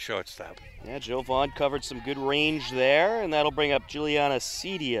by the shortstop. Yeah, Jill Vaughn covered some good range there, and that'll bring up Juliana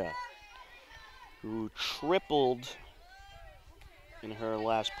Cedia, who tripled in her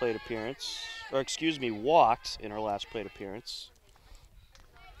last plate appearance. Or excuse me, walked in her last plate appearance.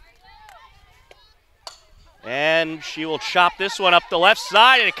 And she will chop this one up the left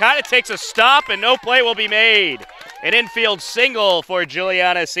side, and it kind of takes a stop, and no play will be made. An infield single for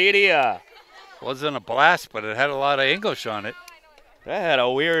Juliana Cedia. Wasn't a blast, but it had a lot of English on it. That had a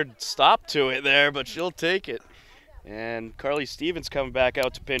weird stop to it there, but she'll take it. And Carly Stevens coming back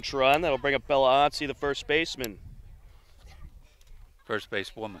out to pinch run. That'll bring up Bella Ansi, the first baseman. First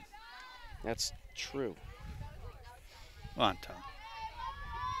base woman. That's true. Come on, Tom.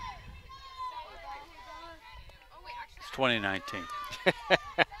 It's 2019.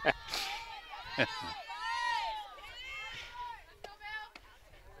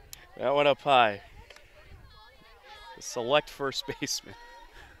 That went up high. The select first baseman.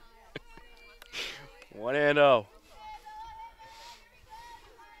 1-0.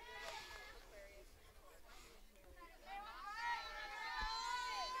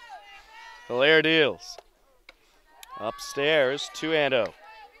 Hilaire deals. Upstairs, 2-0.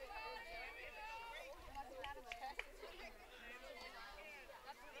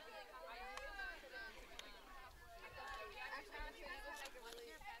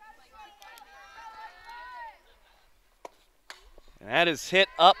 And that is hit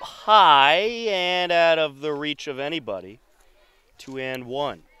up high and out of the reach of anybody.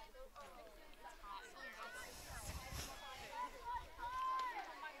 2-1.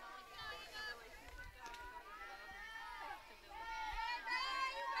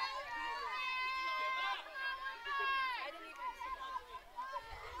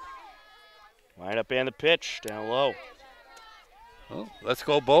 Wind up and the pitch down low. Oh, let's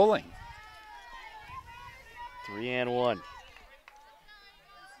go bowling. 3-1.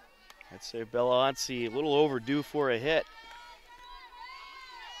 I'd say Bella Ansi a little overdue for a hit.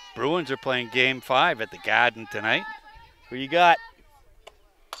 Bruins are playing Game 5 at the Garden tonight. Who you got?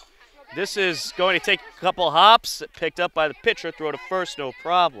 This is going to take a couple hops. Picked up by the pitcher. Throw to first, no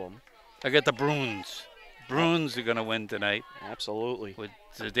problem. I got the Bruins. Bruins are going to win tonight. Absolutely. With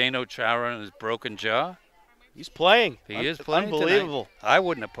Zdeno Chara and his broken jaw. He's playing. He is playing Unbelievable. Tonight. I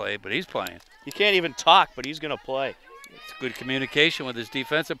wouldn't have played, but he's playing. He can't even talk, but he's going to play. It's good communication with his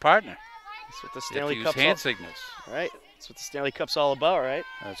defensive partner. That's what the Stanley Use Cup's hand signals. Right. That's what the Stanley Cup's all about, right?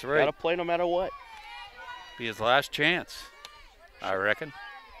 That's right. Got to play no matter what. Be his last chance, I reckon.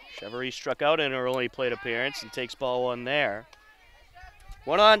 Chevrolet struck out in her only plate appearance and takes ball one there.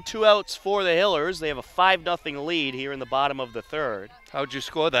 1 on, 2 outs for the Hillers. They have a 5-0 lead here in the bottom of the third. How'd you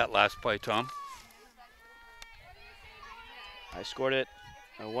score that last play, Tom? I scored it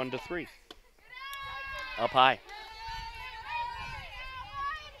 1-3. Up high.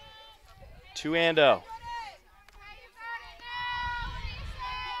 2-0.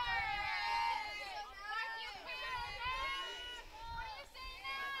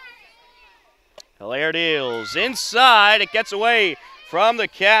 Hilaire deals inside. It gets away from the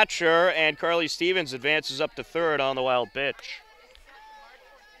catcher, and Carly Stevens advances up to third on the wild pitch.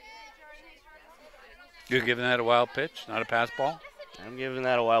 You're giving that a wild pitch, not a pass ball? I'm giving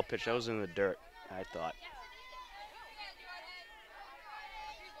that a wild pitch. That was in the dirt, I thought.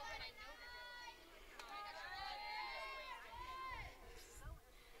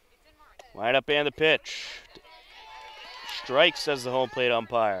 Wind up and the pitch. Strike, says the home plate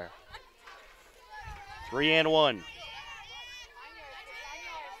umpire. 3-1.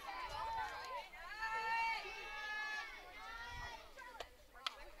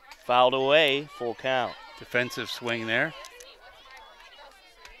 Fouled away, full count. Defensive swing there.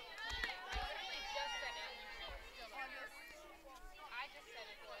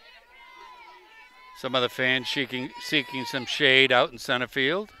 Some of the fans seeking some shade out in center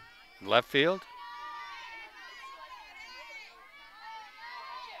field, left field.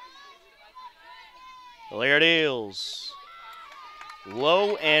 Hilaire deals.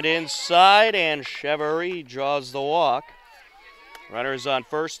 Low and inside, and Chevrolet draws the walk. Runners on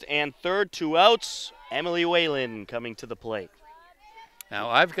first and third, 2 outs. Emily Whalen coming to the plate. Now,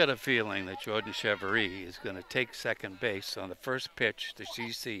 I've got a feeling that Jordan Chevrolet is going to take second base on the first pitch that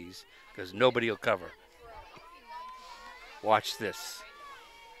she sees because nobody will cover. Watch this.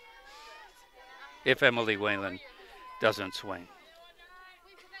 If Emily Whalen doesn't swing.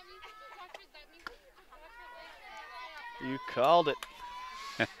 You called it.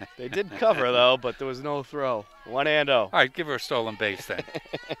 They did cover, though, but there was no throw. 1-0. All right, give her a stolen base then.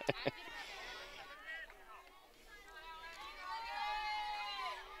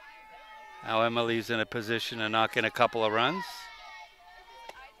 Now Emily's in a position to knock in a couple of runs.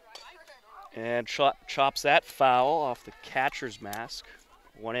 And chops that foul off the catcher's mask.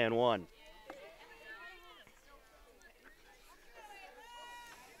 1-1.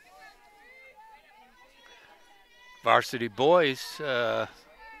 Varsity boys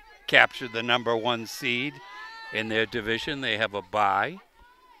captured the #1 seed in their division. They have a bye.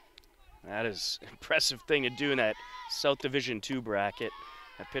 That is an impressive thing to do in that South Division 2 bracket.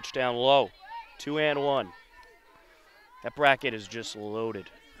 That pitch down low. 2-1. That bracket is just loaded.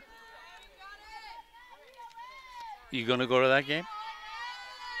 You going to go to that game?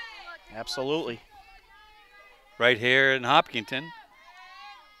 Absolutely. Right here in Hopkinton.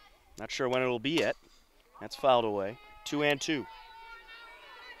 Not sure when it'll be yet. That's fouled away. 2-2.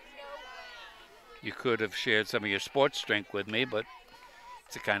 You could have shared some of your sports drink with me, but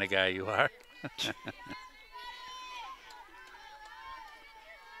it's the kind of guy you are.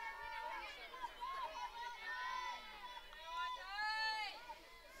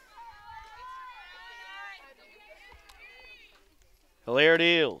 Hilaire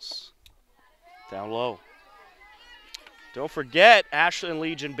deals. Down low. Don't forget, Ashland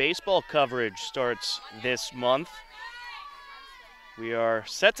Legion baseball coverage starts this month. We are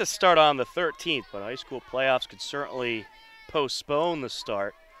set to start on the 13th, but high school playoffs could certainly postpone the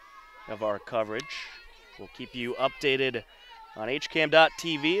start of our coverage. We'll keep you updated on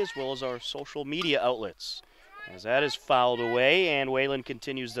hcam.tv as well as our social media outlets. As that is fouled away, and Whalen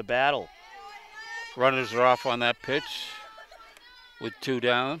continues the battle. Runners are off on that pitch with 2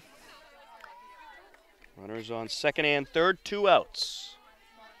 down. Runners on second and third, 2 outs.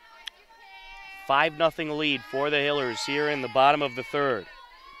 5-0 lead for the Hillers here in the bottom of the third.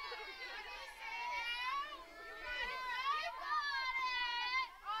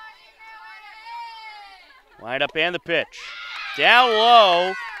 Wind up and the pitch. Down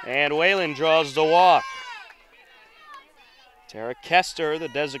low, and Whalen draws the walk. Tara Kester, the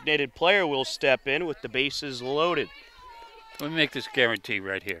designated player, will step in with the bases loaded. Let me make this guarantee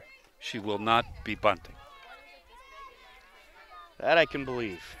right here. She will not be bunting. That I can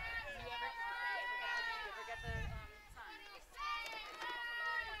believe.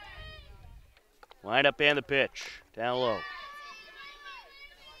 Wind up and the pitch. Down low.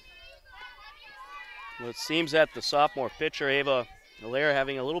 Well, it seems that the sophomore pitcher, Ava Hilaire,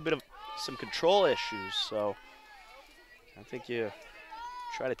 having a little bit of some control issues, so I think you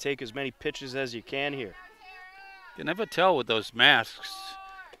try to take as many pitches as you can here. You never tell with those masks.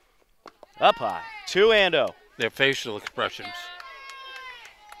 Up high, 2-0. Their facial expressions.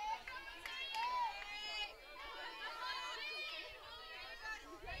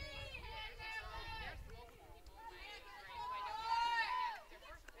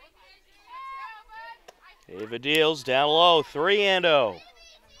 Ava deals down low, 3-0.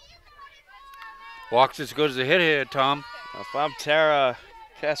 Walks as good as a hit here, Tom. If I'm Tara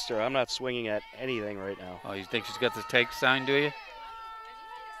Kester, I'm not swinging at anything right now. Oh, you think she's got the take sign, do you?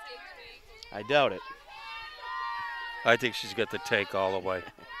 I doubt it. I think she's got the take all the way.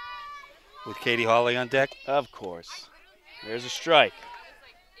 With Katie Hawley on deck? Of course. There's a strike.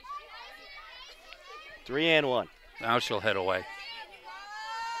 3-1. Now she'll head away.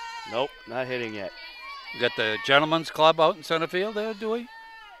 Nope, not hitting yet. We got the gentleman's club out in center field there, do we?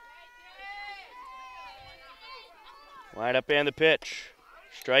 Line up and the pitch.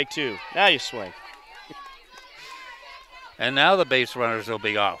 Strike 2. Now you swing. And now the base runners will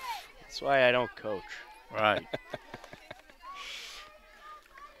be off. That's why I don't coach. Right.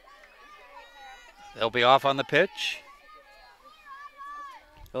 They'll be off on the pitch.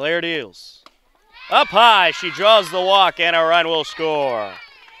 Hilaire deals. Up high, she draws the walk and a run will score.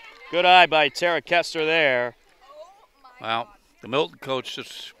 Good eye by Tara Kester there. Well, the Milton coach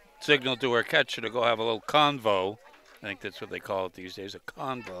just signaled to her catcher to go have a little convo. I think that's what they call it these days, a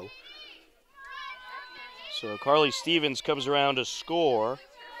convo. So Carly Stevens comes around to score.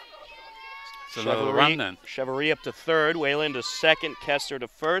 It's another run then. Chevrolet up to third, Whalen to second, Kester to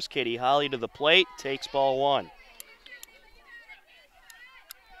first. Katie Holly to the plate, takes ball 1.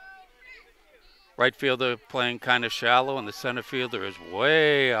 Right fielder playing kind of shallow, and the center fielder is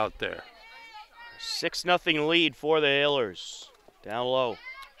way out there. 6-0 lead for the Hillers. Down low,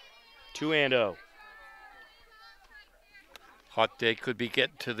 2-0. Hot day could be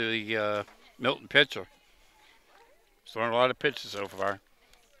getting to the Milton pitcher. He's throwing a lot of pitches so far.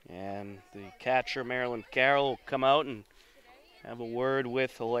 And the catcher, Marilyn Carroll, will come out and have a word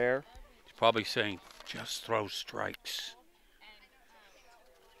with Hilaire. He's probably saying, just throw strikes.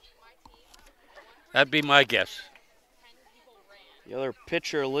 That'd be my guess. The other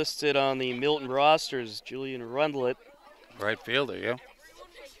pitcher listed on the Milton roster is Julian Rundlet. Right fielder, yeah.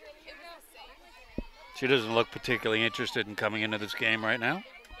 She doesn't look particularly interested in coming into this game right now.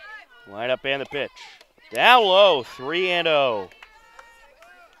 Line up and the pitch. Down low, 3-0.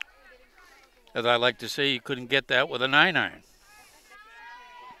 As I like to say, you couldn't get that with a 9-iron.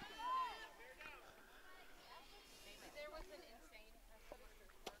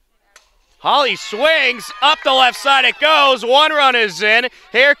 Holly swings, up the left side it goes, 1 run is in.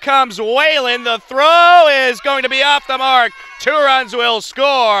 Here comes Whalen, the throw is going to be off the mark. 2 runs will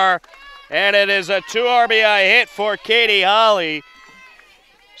score, and it is a 2 RBI hit for Katie Holly.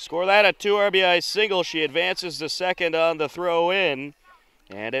 Score that a 2 RBI single, she advances to second on the throw in.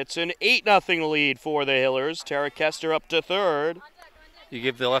 And it's an 8-0 lead for the Hillers. Tara Kester up to third. You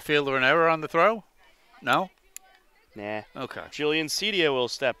give the left fielder an error on the throw? No? Nah. Okay. Jillian Cedia will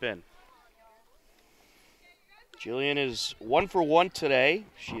step in. Jillian is 1 for 1 today.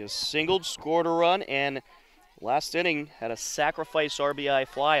 She has singled, scored a run, and last inning had a sacrifice RBI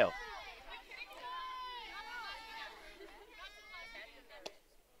flyout.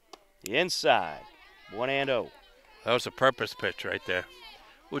 The inside, 1-0. That was a purpose pitch right there.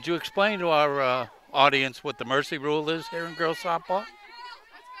 Would you explain to our audience what the mercy rule is here in girls softball?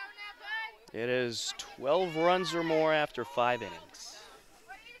 It is 12 runs or more after 5 innings.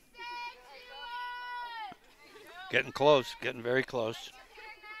 Getting close, getting very close.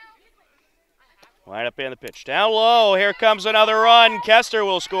 Line up and the pitch. Down low, here comes another run. Kester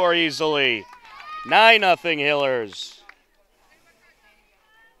will score easily. 9-0 Hillers.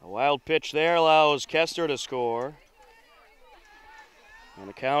 A wild pitch there allows Kester to score. And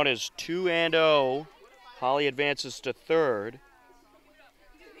the count is 2-0. Holly advances to third.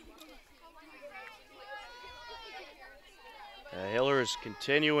 The Hillers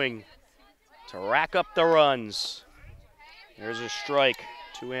continuing to rack up the runs. There's a strike,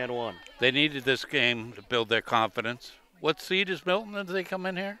 2-1. They needed this game to build their confidence. What seed is Milton as they come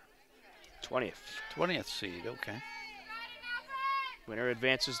in here? 20th. 20th seed, okay. Winner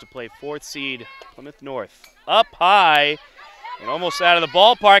advances to play 4th seed Plymouth North. Up high and almost out of the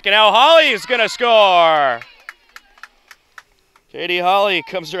ballpark, and now Holly is going to score. Katie Holly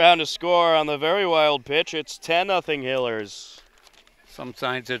comes around to score on the very wild pitch. It's 10-0 Hillers. Some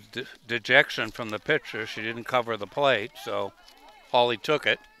signs of dejection from the pitcher. She didn't cover the plate, so Holly took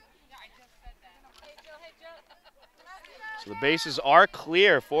it. So the bases are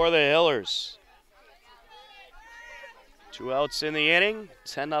clear for the Hillers. 2 outs in the inning,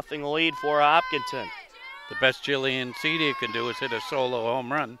 10-0 lead for Hopkinton. The best Jillian Cedia can do is hit a solo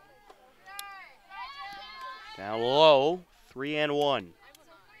home run. Down low, 3-1.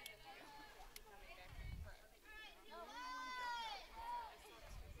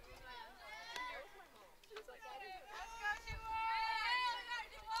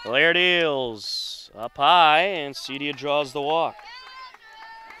 Blair deals up high, and Cedia draws the walk.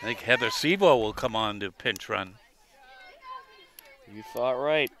 I think Heather Sevo will come on to pinch run. You thought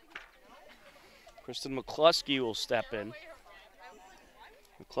right. Kristen McCluskey will step in.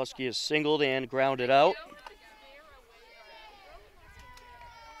 McCluskey is singled and grounded out.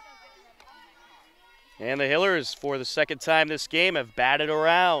 And the Hillers, for the second time this game, have batted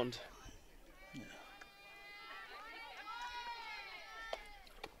around.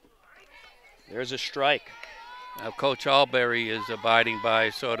 There's a strike. Now, Coach Alberry is abiding by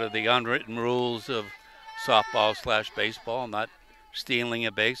sort of the unwritten rules of softball/baseball, not stealing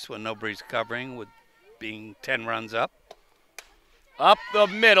a base when nobody's covering, with being 10 runs up. Up the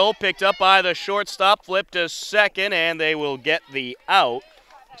middle, picked up by the shortstop, flipped to second, and they will get the out.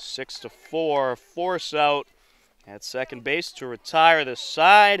 6-4 force out at second base to retire the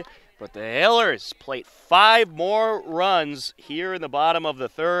side. But the Hillers plate 5 more runs here in the bottom of the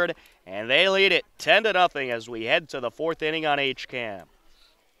third, and they lead it 10-0 as we head to the 4th inning on HCAM.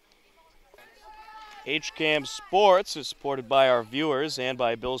 HCAM Sports is supported by our viewers and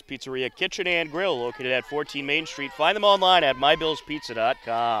by Bill's Pizzeria Kitchen and Grill, located at 14 Main Street. Find them online at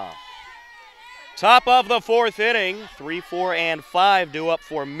mybillspizza.com. Top of the 4th inning, 3, 4, and 5 due up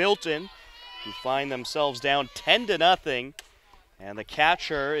for Milton, who find themselves down 10-0. And the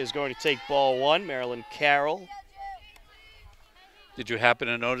catcher is going to take ball 1, Marilyn Carroll. Did you happen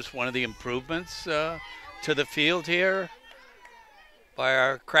to notice one of the improvements to the field here by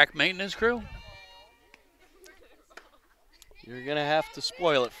our crack maintenance crew? You're going to have to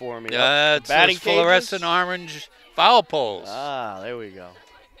spoil it for me. It's those fluorescent orange foul poles. Ah, there we go.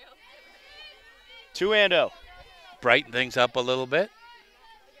 2-0. Brighten things up a little bit.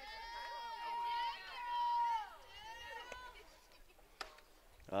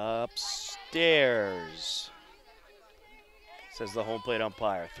 Upstairs, says the home plate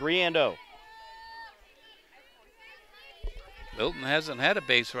umpire. 3-0. Milton hasn't had a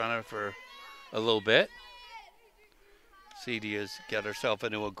base runner for a little bit. Cedia's got herself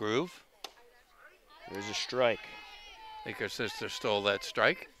into a groove. There's a strike. I think her sister stole that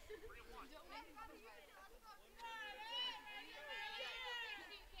strike.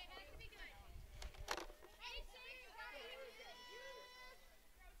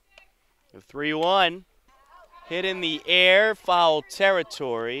 The 3-1. Hit in the air, foul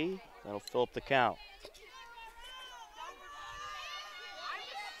territory. That'll fill up the count.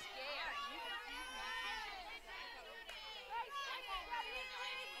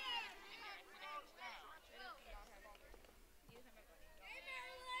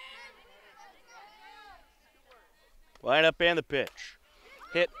 Line up and the pitch.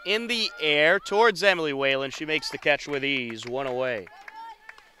 Hit in the air towards Emily Whalen. She makes the catch with ease. 1 away.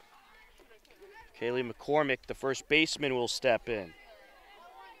 Kaylee McCormick, the first baseman, will step in.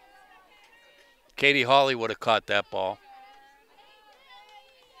 Katie Hawley would have caught that ball.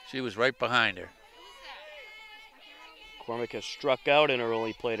 She was right behind her. McCormick has struck out in her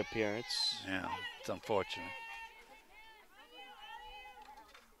only plate appearance. Yeah, it's unfortunate.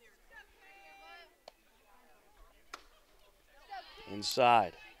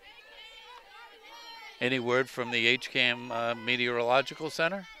 Inside. Any word from the HCAM Meteorological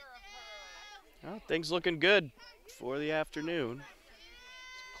Center? Well, things looking good for the afternoon.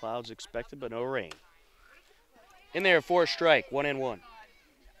 Some clouds expected, but no rain. In there for a strike, 1-1.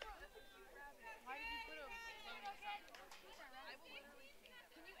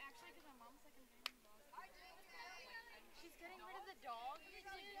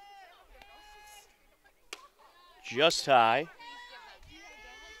 Just high.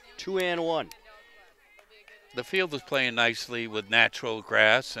 2-1. The field is playing nicely with natural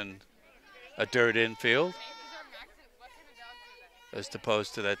grass and a dirt infield, as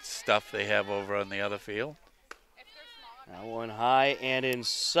opposed to that stuff they have over on the other field. Now one high and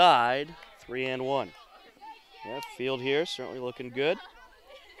inside, 3-1. Yeah, field here certainly looking good.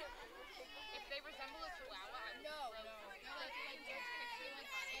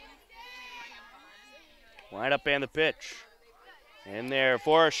 Line up and the pitch. In there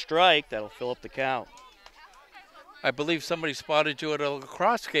for a strike. That'll fill up the count. I believe somebody spotted you at a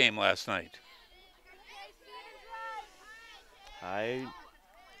lacrosse game last night. I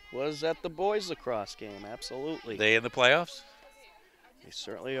was at the boys lacrosse game, absolutely. They in the playoffs? They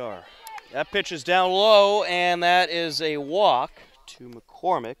certainly are. That pitch is down low, and that is a walk to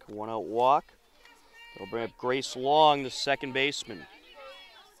McCormick. 1-out walk. That'll bring up Grace Long, the second baseman.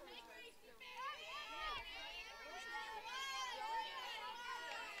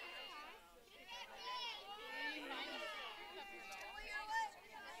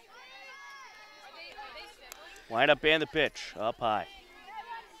 Wind up and the pitch, up high.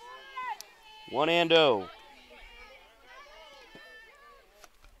 1-0.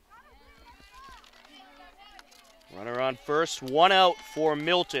 Runner on first, 1 out for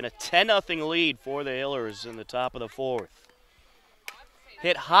Milton. A 10-0 lead for the Hillers in the top of the fourth.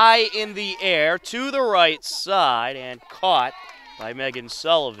 Hit high in the air to the right side and caught by Megan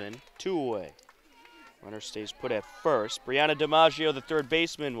Sullivan. 2 away. Runner stays put at first. Brianna DiMaggio, the third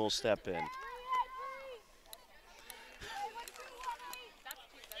baseman, will step in.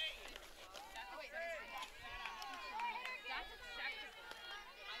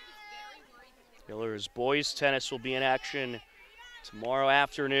 Hillers boys tennis will be in action tomorrow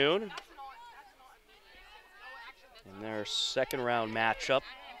afternoon in their second round matchup.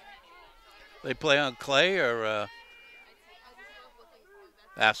 They play on clay or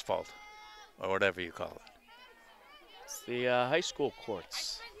asphalt or whatever you call it. It's the high school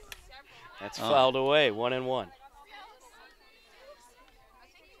courts. That's fouled away, 1-1.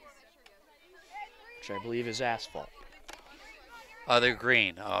 Which I believe is asphalt. Oh, they're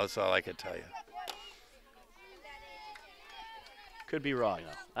green. Oh, that's all I can tell you. Could be wrong,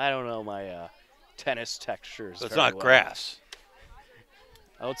 though. I don't know my tennis textures. So it's very not well. grass.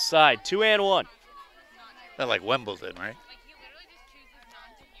 Outside, 2-1. Not like Wimbledon, right?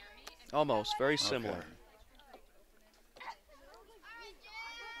 Almost, very similar. Okay.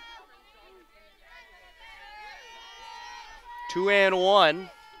 Two and one.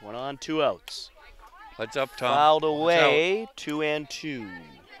 1 on, 2 outs. What's up, Tom? Fouled away, 2-2.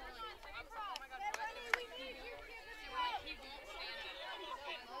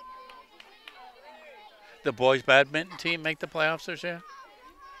 The boys badminton team make the playoffs this year?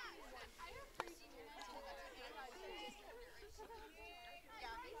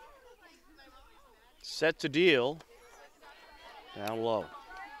 Set to deal. Down low.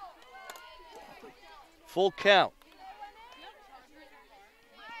 Full count.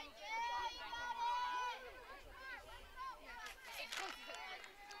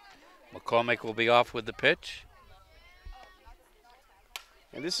 McCormick will be off with the pitch.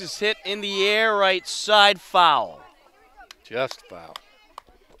 And this is hit in the air, right side, foul. Just foul.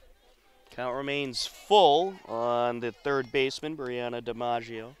 Count remains full on the third baseman, Brianna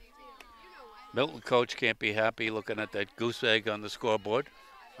DiMaggio. Milton coach can't be happy looking at that goose egg on the scoreboard,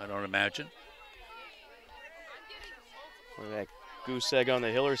 I don't imagine. Or that goose egg on the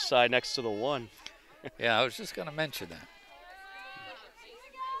Hillers side next to the 1. Yeah, I was just going to mention that.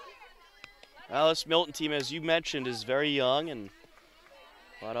 Well, this Milton team, as you mentioned, is very young and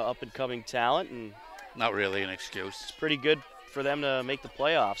a lot of up-and-coming talent, and Not really an excuse. it's pretty good for them to make the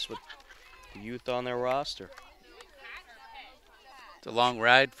playoffs with the youth on their roster. It's a long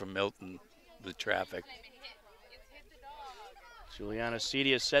ride from Milton with traffic. Juliana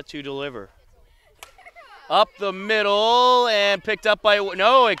Cedia set to deliver. Up the middle and picked up by,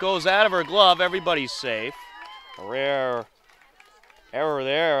 no, it goes out of her glove. Everybody's safe. A rare error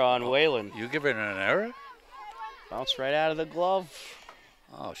there on Whalen. You giving her an error? Bounced right out of the glove.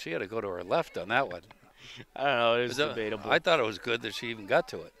 Oh, she had to go to her left on that one. I don't know, it is debatable. I thought it was good that she even got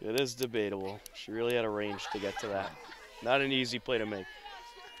to it. It is debatable. She really had a range to get to that. Not an easy play to make.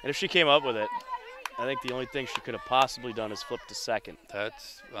 And if she came up with it, I think the only thing she could have possibly done is flip to second.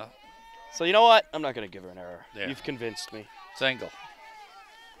 That's, well, So you know what? I'm not going to give her an error. Yeah. You've convinced me. single.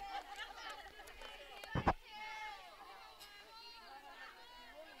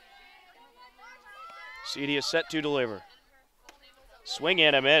 Cedia set to deliver. Swing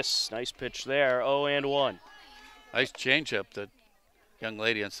and a miss. Nice pitch there. 0-1. Nice changeup. That young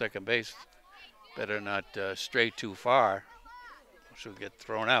lady on second base better not stray too far. She'll get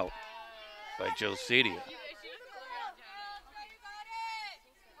thrown out by Jill Cedia.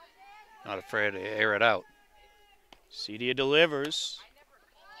 Not afraid to air it out. Cedia delivers.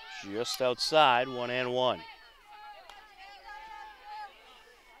 Just outside. 1-1.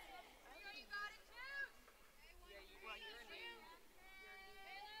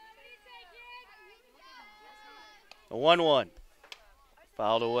 A 1-1.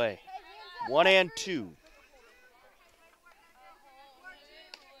 Fouled away. 1-2.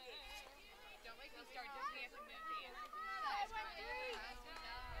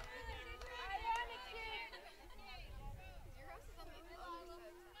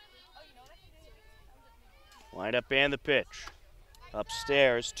 Wind up and the pitch.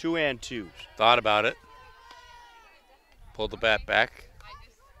 Upstairs, 2-2. Thought about it. Pulled the bat back.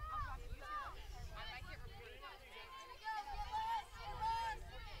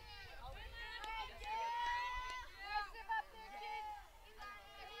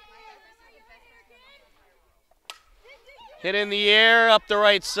 Hit in the air, up the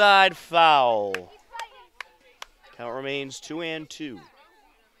right side, foul. Count remains 2-2.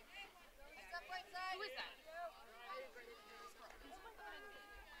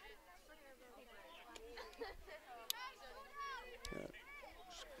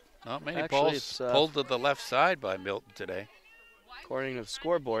 Not many Actually, balls it's, pulled to the left side by Milton today. According to the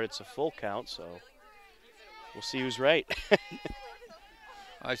scoreboard, it's a full count, so we'll see who's right.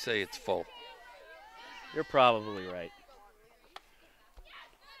 I say it's full. You're probably right.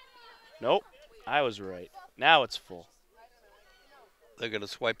 Nope, I was right. Now it's full. They're going to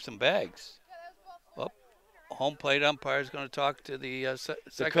swipe some bags. Well, home plate umpire is going to talk to the second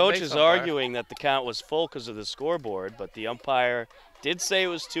The coach base is umpire. arguing that the count was full because of the scoreboard, but the umpire did say it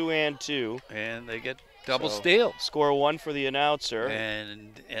was 2-2. And they get double So, steal. Score one for the announcer.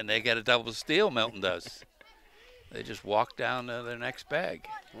 And they get a double steal, Milton does. They just walk down to their next bag.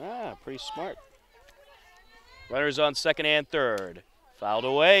 Ah, pretty smart. Runners on second and third. Fouled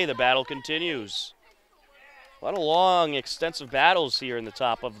away. The battle continues. A lot of long, extensive battles here in the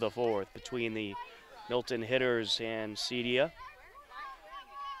top of the fourth between the Milton hitters and Cedia.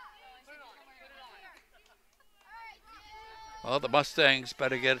 Well, the Mustangs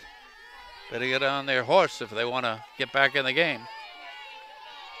better get on their horse if they want to get back in the game.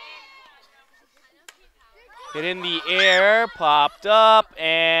 Hit in the air, popped up,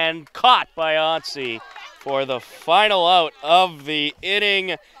 and caught by Onsi for the final out of the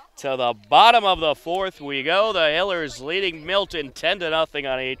inning. To the bottom of the fourth we go. The Hillers leading Milton 10-0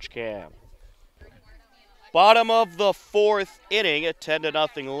 on HCAM. Bottom of the fourth inning, a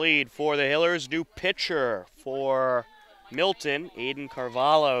 10-0 lead for the Hillers. New pitcher for Milton, Aiden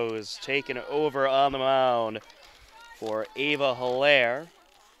Carvalho, is taken over on the mound for Ava Hilaire.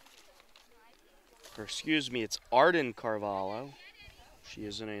 Or excuse me, it's Arden Carvalho. She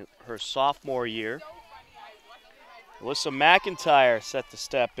is in her sophomore year. Alyssa McIntyre set to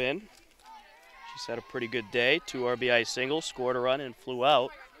step in. She's had a pretty good day. 2 RBI singles, scored a run, and flew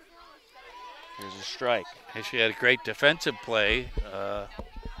out. There's a strike. And she had a great defensive play,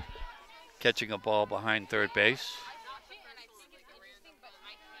 catching a ball behind third base.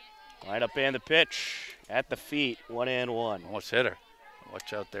 Line up and the pitch at the feet, 1-1. Almost hit her.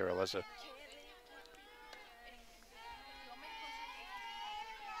 Watch out there, Alyssa.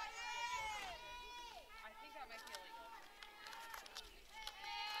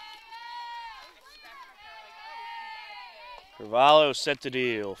 Carvalho set to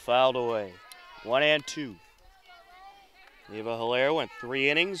deal, fouled away. 1-2. Ava Hilaire went 3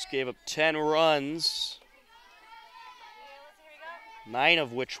 innings, gave up 10 runs, 9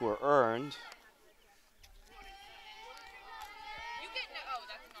 of which were earned.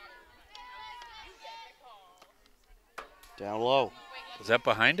 Down low. Is that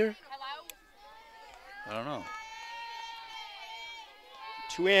behind her? I don't know.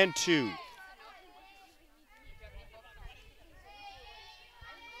 2-2.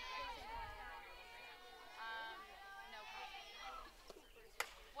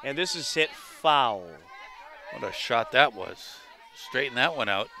 And this is hit foul. What a shot that was. Straighten that one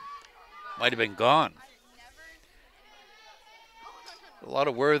out. Might have been gone. A lot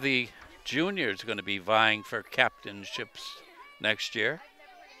of worthy juniors going to be vying for captainships next year.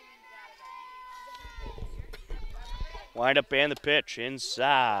 Wind up and the pitch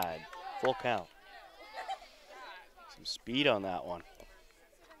inside. Full count. Some speed on that one.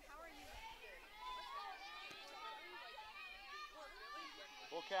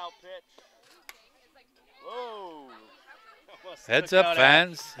 Full count pitch. Whoa. Almost Heads took up, out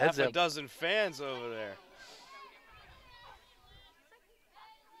fans. Half Heads a up. dozen fans over there.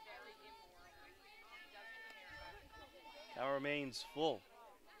 Count remains full.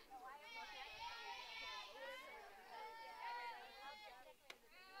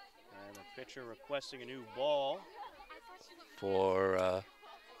 And the pitcher requesting a new ball. For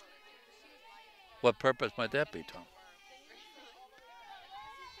what purpose might that be, Tom?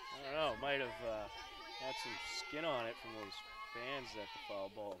 I don't know. Might have had some skin on it from those fans at the foul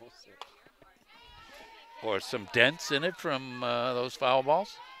ball. Or some dents in it from those foul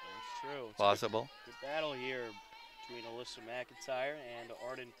balls? That's true. It's Possible. Good battle here between Alyssa McIntyre and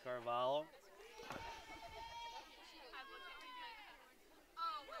Arden Carvalho.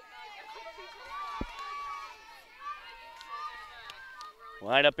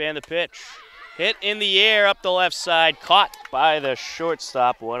 Line up and the pitch. Hit in the air up the left side, caught by the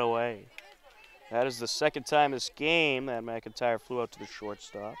shortstop, one away. That is the second time this game that McIntyre flew out to the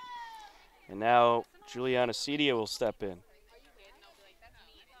shortstop. And now Juliana Cedia will step in.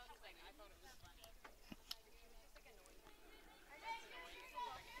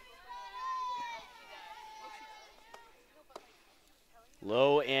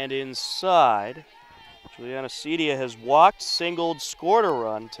 Low and inside. Juliana Cedia has walked, singled, scored a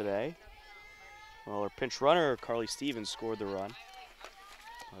run today. Well, her pinch runner, Carly Stevens, scored the run.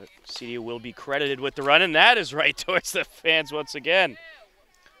 But Cedia will be credited with the run, and that is right towards the fans once again.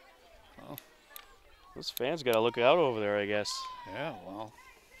 Well, those fans got to look out over there, I guess. Yeah, well.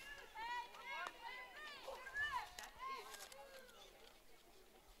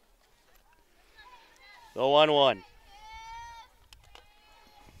 The 1-1.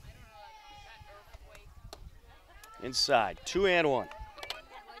 Inside, 2-1.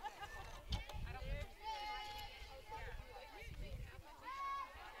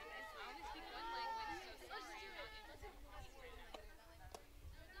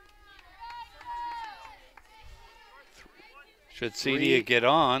 Should Cedia get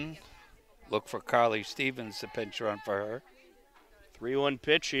on, look for Carly Stevens to pinch run for her. 3-1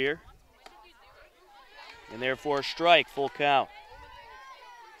 pitch here. And therefore a strike, full count.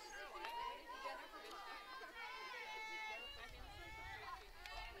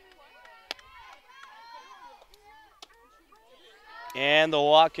 And the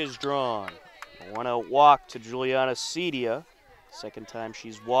walk is drawn. A one-out walk to Juliana Cedia. Second time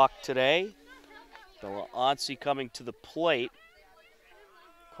she's walked today. Bella Onsi coming to the plate.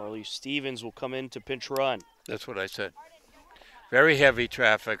 Carly Stevens will come in to pinch run. That's what I said. Very heavy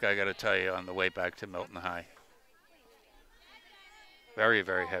traffic, I got to tell you, on the way back to Milton High. Very,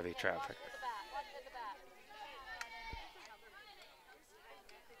 very heavy traffic.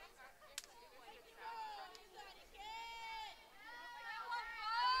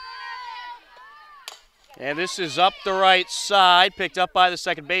 And this is up the right side, picked up by the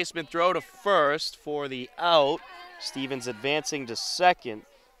second baseman, throw to first for the out. Stevens advancing to second.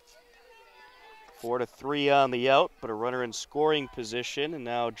 4-3 on the out, but a runner in scoring position, and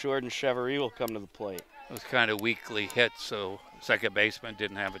now Jordan Chevary will come to the plate. It was kind of weakly hit, so second baseman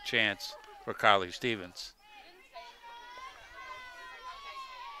didn't have a chance for Carly Stevens.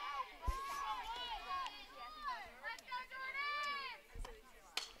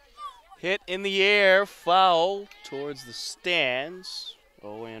 Hit in the air, foul towards the stands,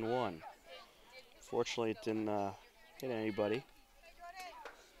 0-1. Fortunately, it didn't hit anybody.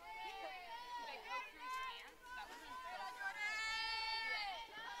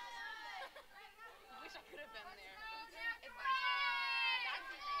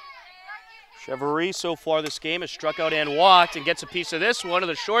 Chevary so far this game has struck out and walked and gets a piece of this one to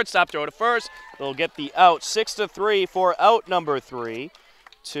the shortstop, throw to first. They'll get the out, 6-3 for out number 3.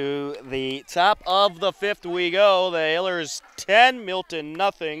 To the top of the fifth we go. The Hillers 10, Milton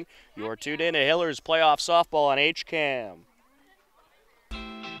nothing. You're tuned in to Hillers playoff softball on HCAM.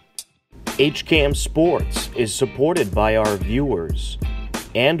 HCAM Sports is supported by our viewers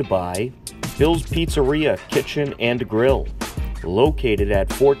and by Bill's Pizzeria Kitchen and Grill, located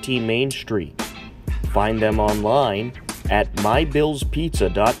at 14 Main Street. Find them online at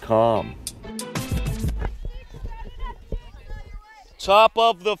mybillspizza.com. Top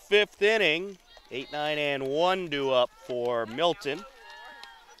of the fifth inning, 8-9-1 due up for Milton.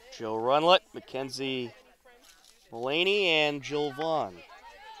 Joe Runlett, Mackenzie Mullaney, and Jill Vaughn.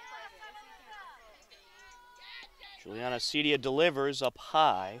 Juliana Cedia delivers up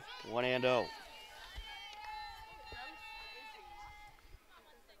high, 1-0.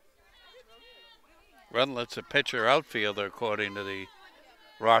 Runlett's a pitcher outfielder according to the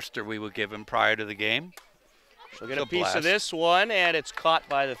roster we were given prior to the game. She'll get a piece of this one, and it's caught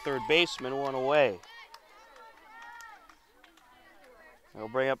by the third baseman, one away. They'll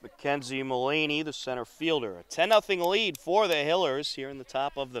bring up Mackenzie Mullaney, the center fielder. A 10-0 lead for the Hillers here in the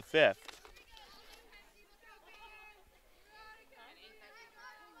top of the fifth.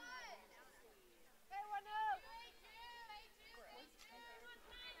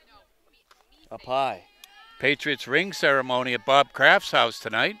 Up high. Patriots ring ceremony at Bob Kraft's house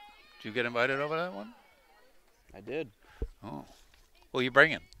tonight. Did you get invited over that one? I did. Oh. Well, you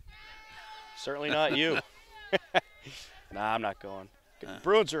bring him. Certainly not you. Nah, I'm not going.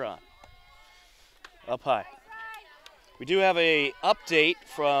 Bruins are on. Up high. We do have a update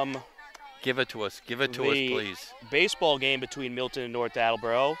from Give it to us. Give it to us, please. Baseball game between Milton and North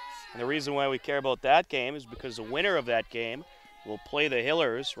Attleboro. And the reason why we care about that game is because the winner of that game will play the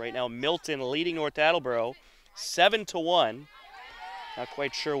Hillers. Right now, Milton leading North Attleboro 7-1. Not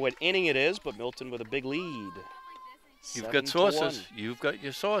quite sure what inning it is, but Milton with a big lead. You've got 7-1. sources. You've got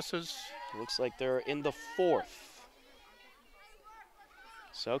your sources. Looks like they're in the 4th.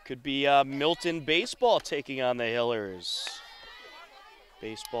 So it could be Milton baseball taking on the Hillers.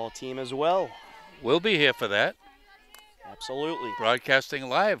 Baseball team as well. We'll be here for that. Absolutely. Broadcasting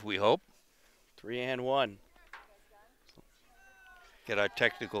live, we hope. 3-1. Get our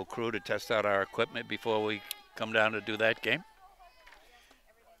technical crew to test out our equipment before we come down to do that game.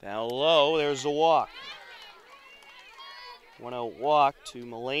 Down low, there's a walk. 1-0 walk to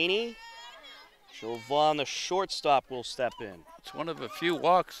Mulaney. Chauvin, the shortstop, will step in. It's one of the few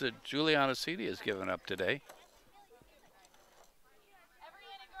walks that Juliana Cedi has given up today.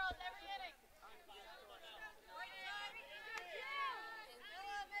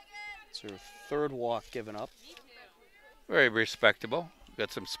 It's her 3rd walk given up. Very respectable.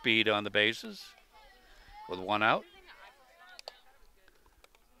 Got some speed on the bases with 1 out.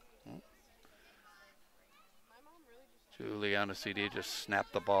 Juliana Cedi just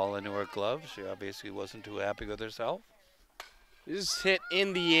snapped the ball into her glove. She obviously wasn't too happy with herself. This is hit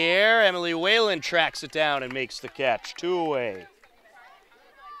in the air. Emily Whalen tracks it down and makes the catch. 2 away.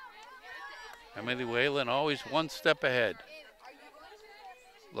 Emily Whalen always 1 step ahead.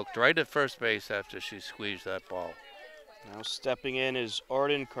 Looked right at first base after she squeezed that ball. Now stepping in is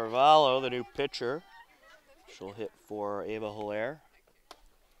Arden Carvalho, the new pitcher. She'll hit for Ava Hilaire.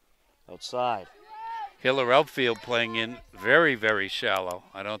 Outside. Hiller outfield playing in very, very shallow.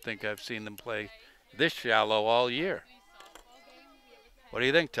 I don't think I've seen them play this shallow all year. What do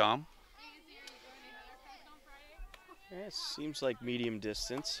you think, Tom? Yeah, it seems like medium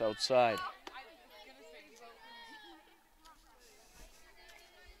distance outside.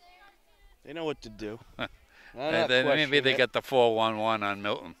 They know what to do. And then maybe they got the 4-1-1 on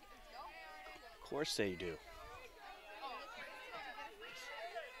Milton. Of course they do.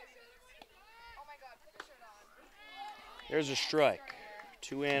 There's a strike.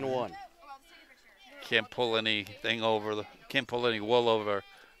 2-1. Can't pull anything over can't pull any wool over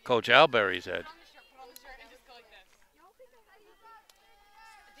Coach Alberry's head.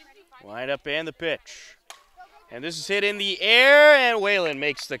 Wind up and the pitch. And this is hit in the air, and Whalen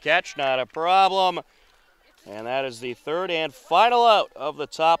makes the catch. Not a problem. And that is the 3rd and final out of the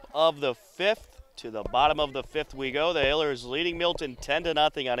top of the 5th. To the bottom of the 5th we go. The Hillers leading Milton 10-0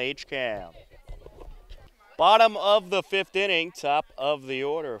 on HCAM. Bottom of the 5th inning, top of the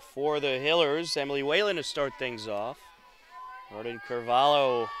order for the Hillers. Emily Whalen to start things off. Arden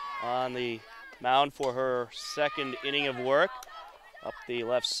Carvalho on the mound for her 2nd inning of work. Up the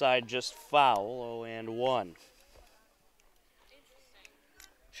left side, just foul, 0-1.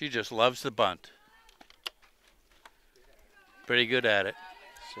 She just loves the bunt. Pretty good at it.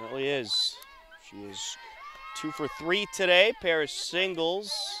 Certainly is. She is 2 for 3 today, pair of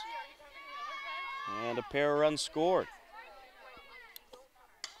singles. And a pair of runs scored.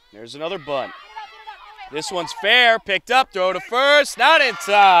 There's another bunt. This one's fair, picked up, throw to first, not in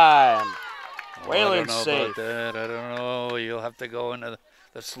time. Whalen's I don't know safe. about that. I don't know. You'll have to go into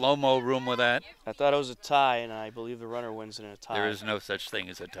the slow-mo room with that. I thought it was a tie, and I believe the runner wins in a tie. There is no such thing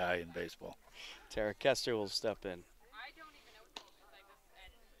as a tie in baseball. Tara Kester will step in.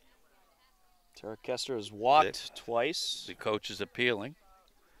 Tara Kester has walked twice. The coach is appealing,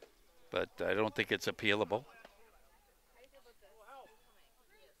 but I don't think it's appealable.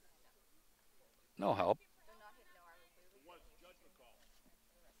 No help.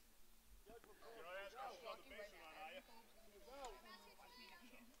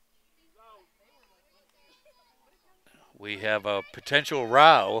 We have a potential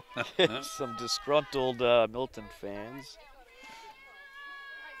row. Some disgruntled Milton fans.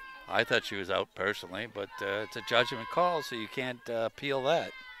 I thought she was out personally, but it's a judgment call, so you can't appeal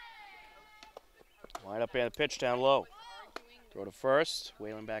that. Wind up and the pitch down low. Throw to first.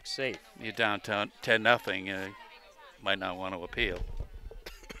 Whalen back safe. You're down 10-0. You might not want to appeal.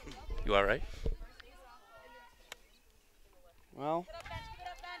 You all right? Well,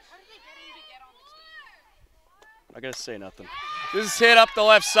 I'm not going to say nothing. This is hit up the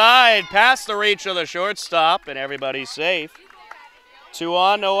left side, past the reach of the shortstop, and everybody's safe. 2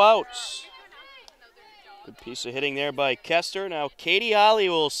 on, no outs. Good piece of hitting there by Kester. Now Katie Holly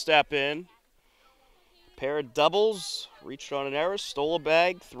will step in. Pair of doubles, reached on an error, stole a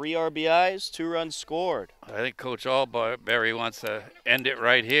bag, 3 RBIs, 2 runs scored. I think Coach Alberry wants to end it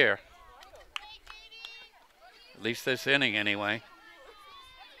right here. At least this inning, anyway.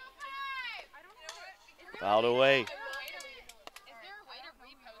 Fouled away.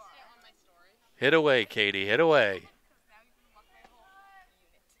 Hit away, Katie, hit away.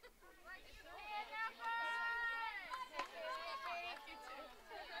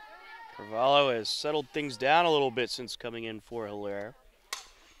 Carvalho has settled things down a little bit since coming in for Hilaire.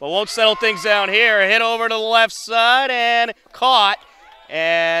 But won't settle things down here. Hit over to the left side and caught.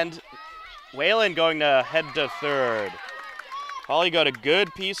 And Whalen going to head to third. Holly got a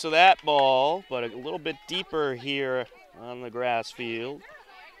good piece of that ball, but a little bit deeper here on the grass field.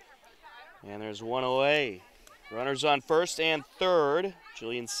 And there's one away. Runners on first and third.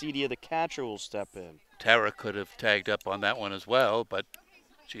 Jillian Cedia, the catcher, will step in. Tara could have tagged up on that one as well, but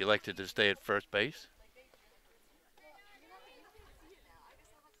she elected to stay at first base.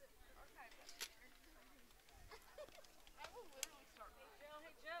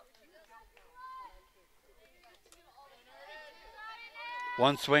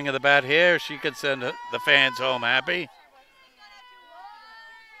 One swing of the bat here, she could send the fans home happy.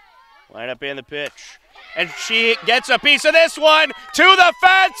 Line up in the pitch. And she gets a piece of this one to the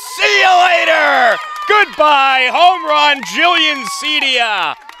fence. See you later. Goodbye. Home run, Jillian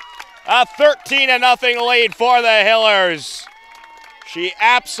Cedia. A 13-0 lead for the Hillers. She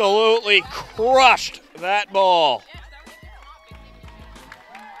absolutely crushed that ball.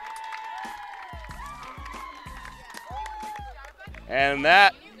 And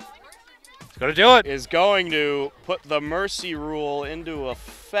that Gonna do it. is going to put the mercy rule into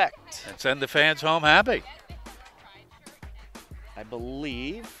effect. And send the fans home happy. I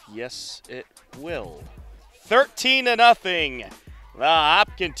believe, yes, it will. 13-0. The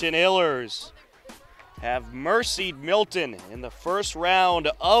Hopkinton Hillers have mercied Milton in the first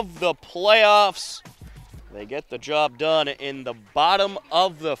round of the playoffs. They get the job done in the bottom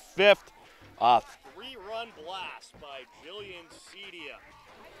of the fifth. A 3-run blast by Jillian Cedia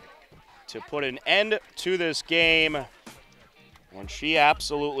to put an end to this game. And she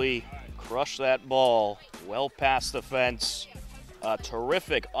absolutely crushed that ball well past the fence. A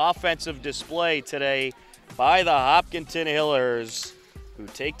terrific offensive display today by the Hopkinton Hillers, who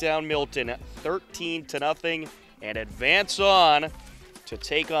take down Milton 13-0 and advance on to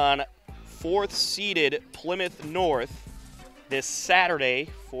take on fourth-seeded Plymouth North this Saturday,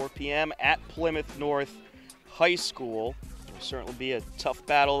 4 p.m. at Plymouth North High School. There will certainly be a tough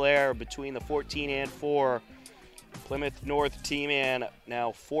battle there between the 14-4 Plymouth North team and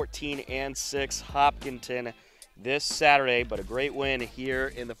now 14-6 Hopkinton this Saturday, but a great win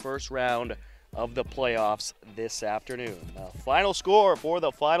here in the first round of the playoffs this afternoon. The final score for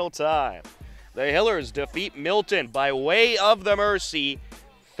the final time. The Hillers defeat Milton by way of the Mercy,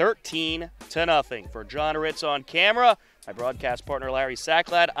 13-0. For John Ritz on camera, my broadcast partner Larry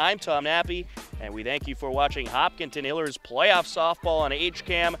Sacklad, I'm Tom Nappy, and we thank you for watching Hopkinton Hillers playoff softball on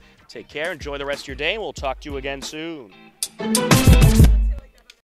HCAM. Take care, enjoy the rest of your day, and we'll talk to you again soon.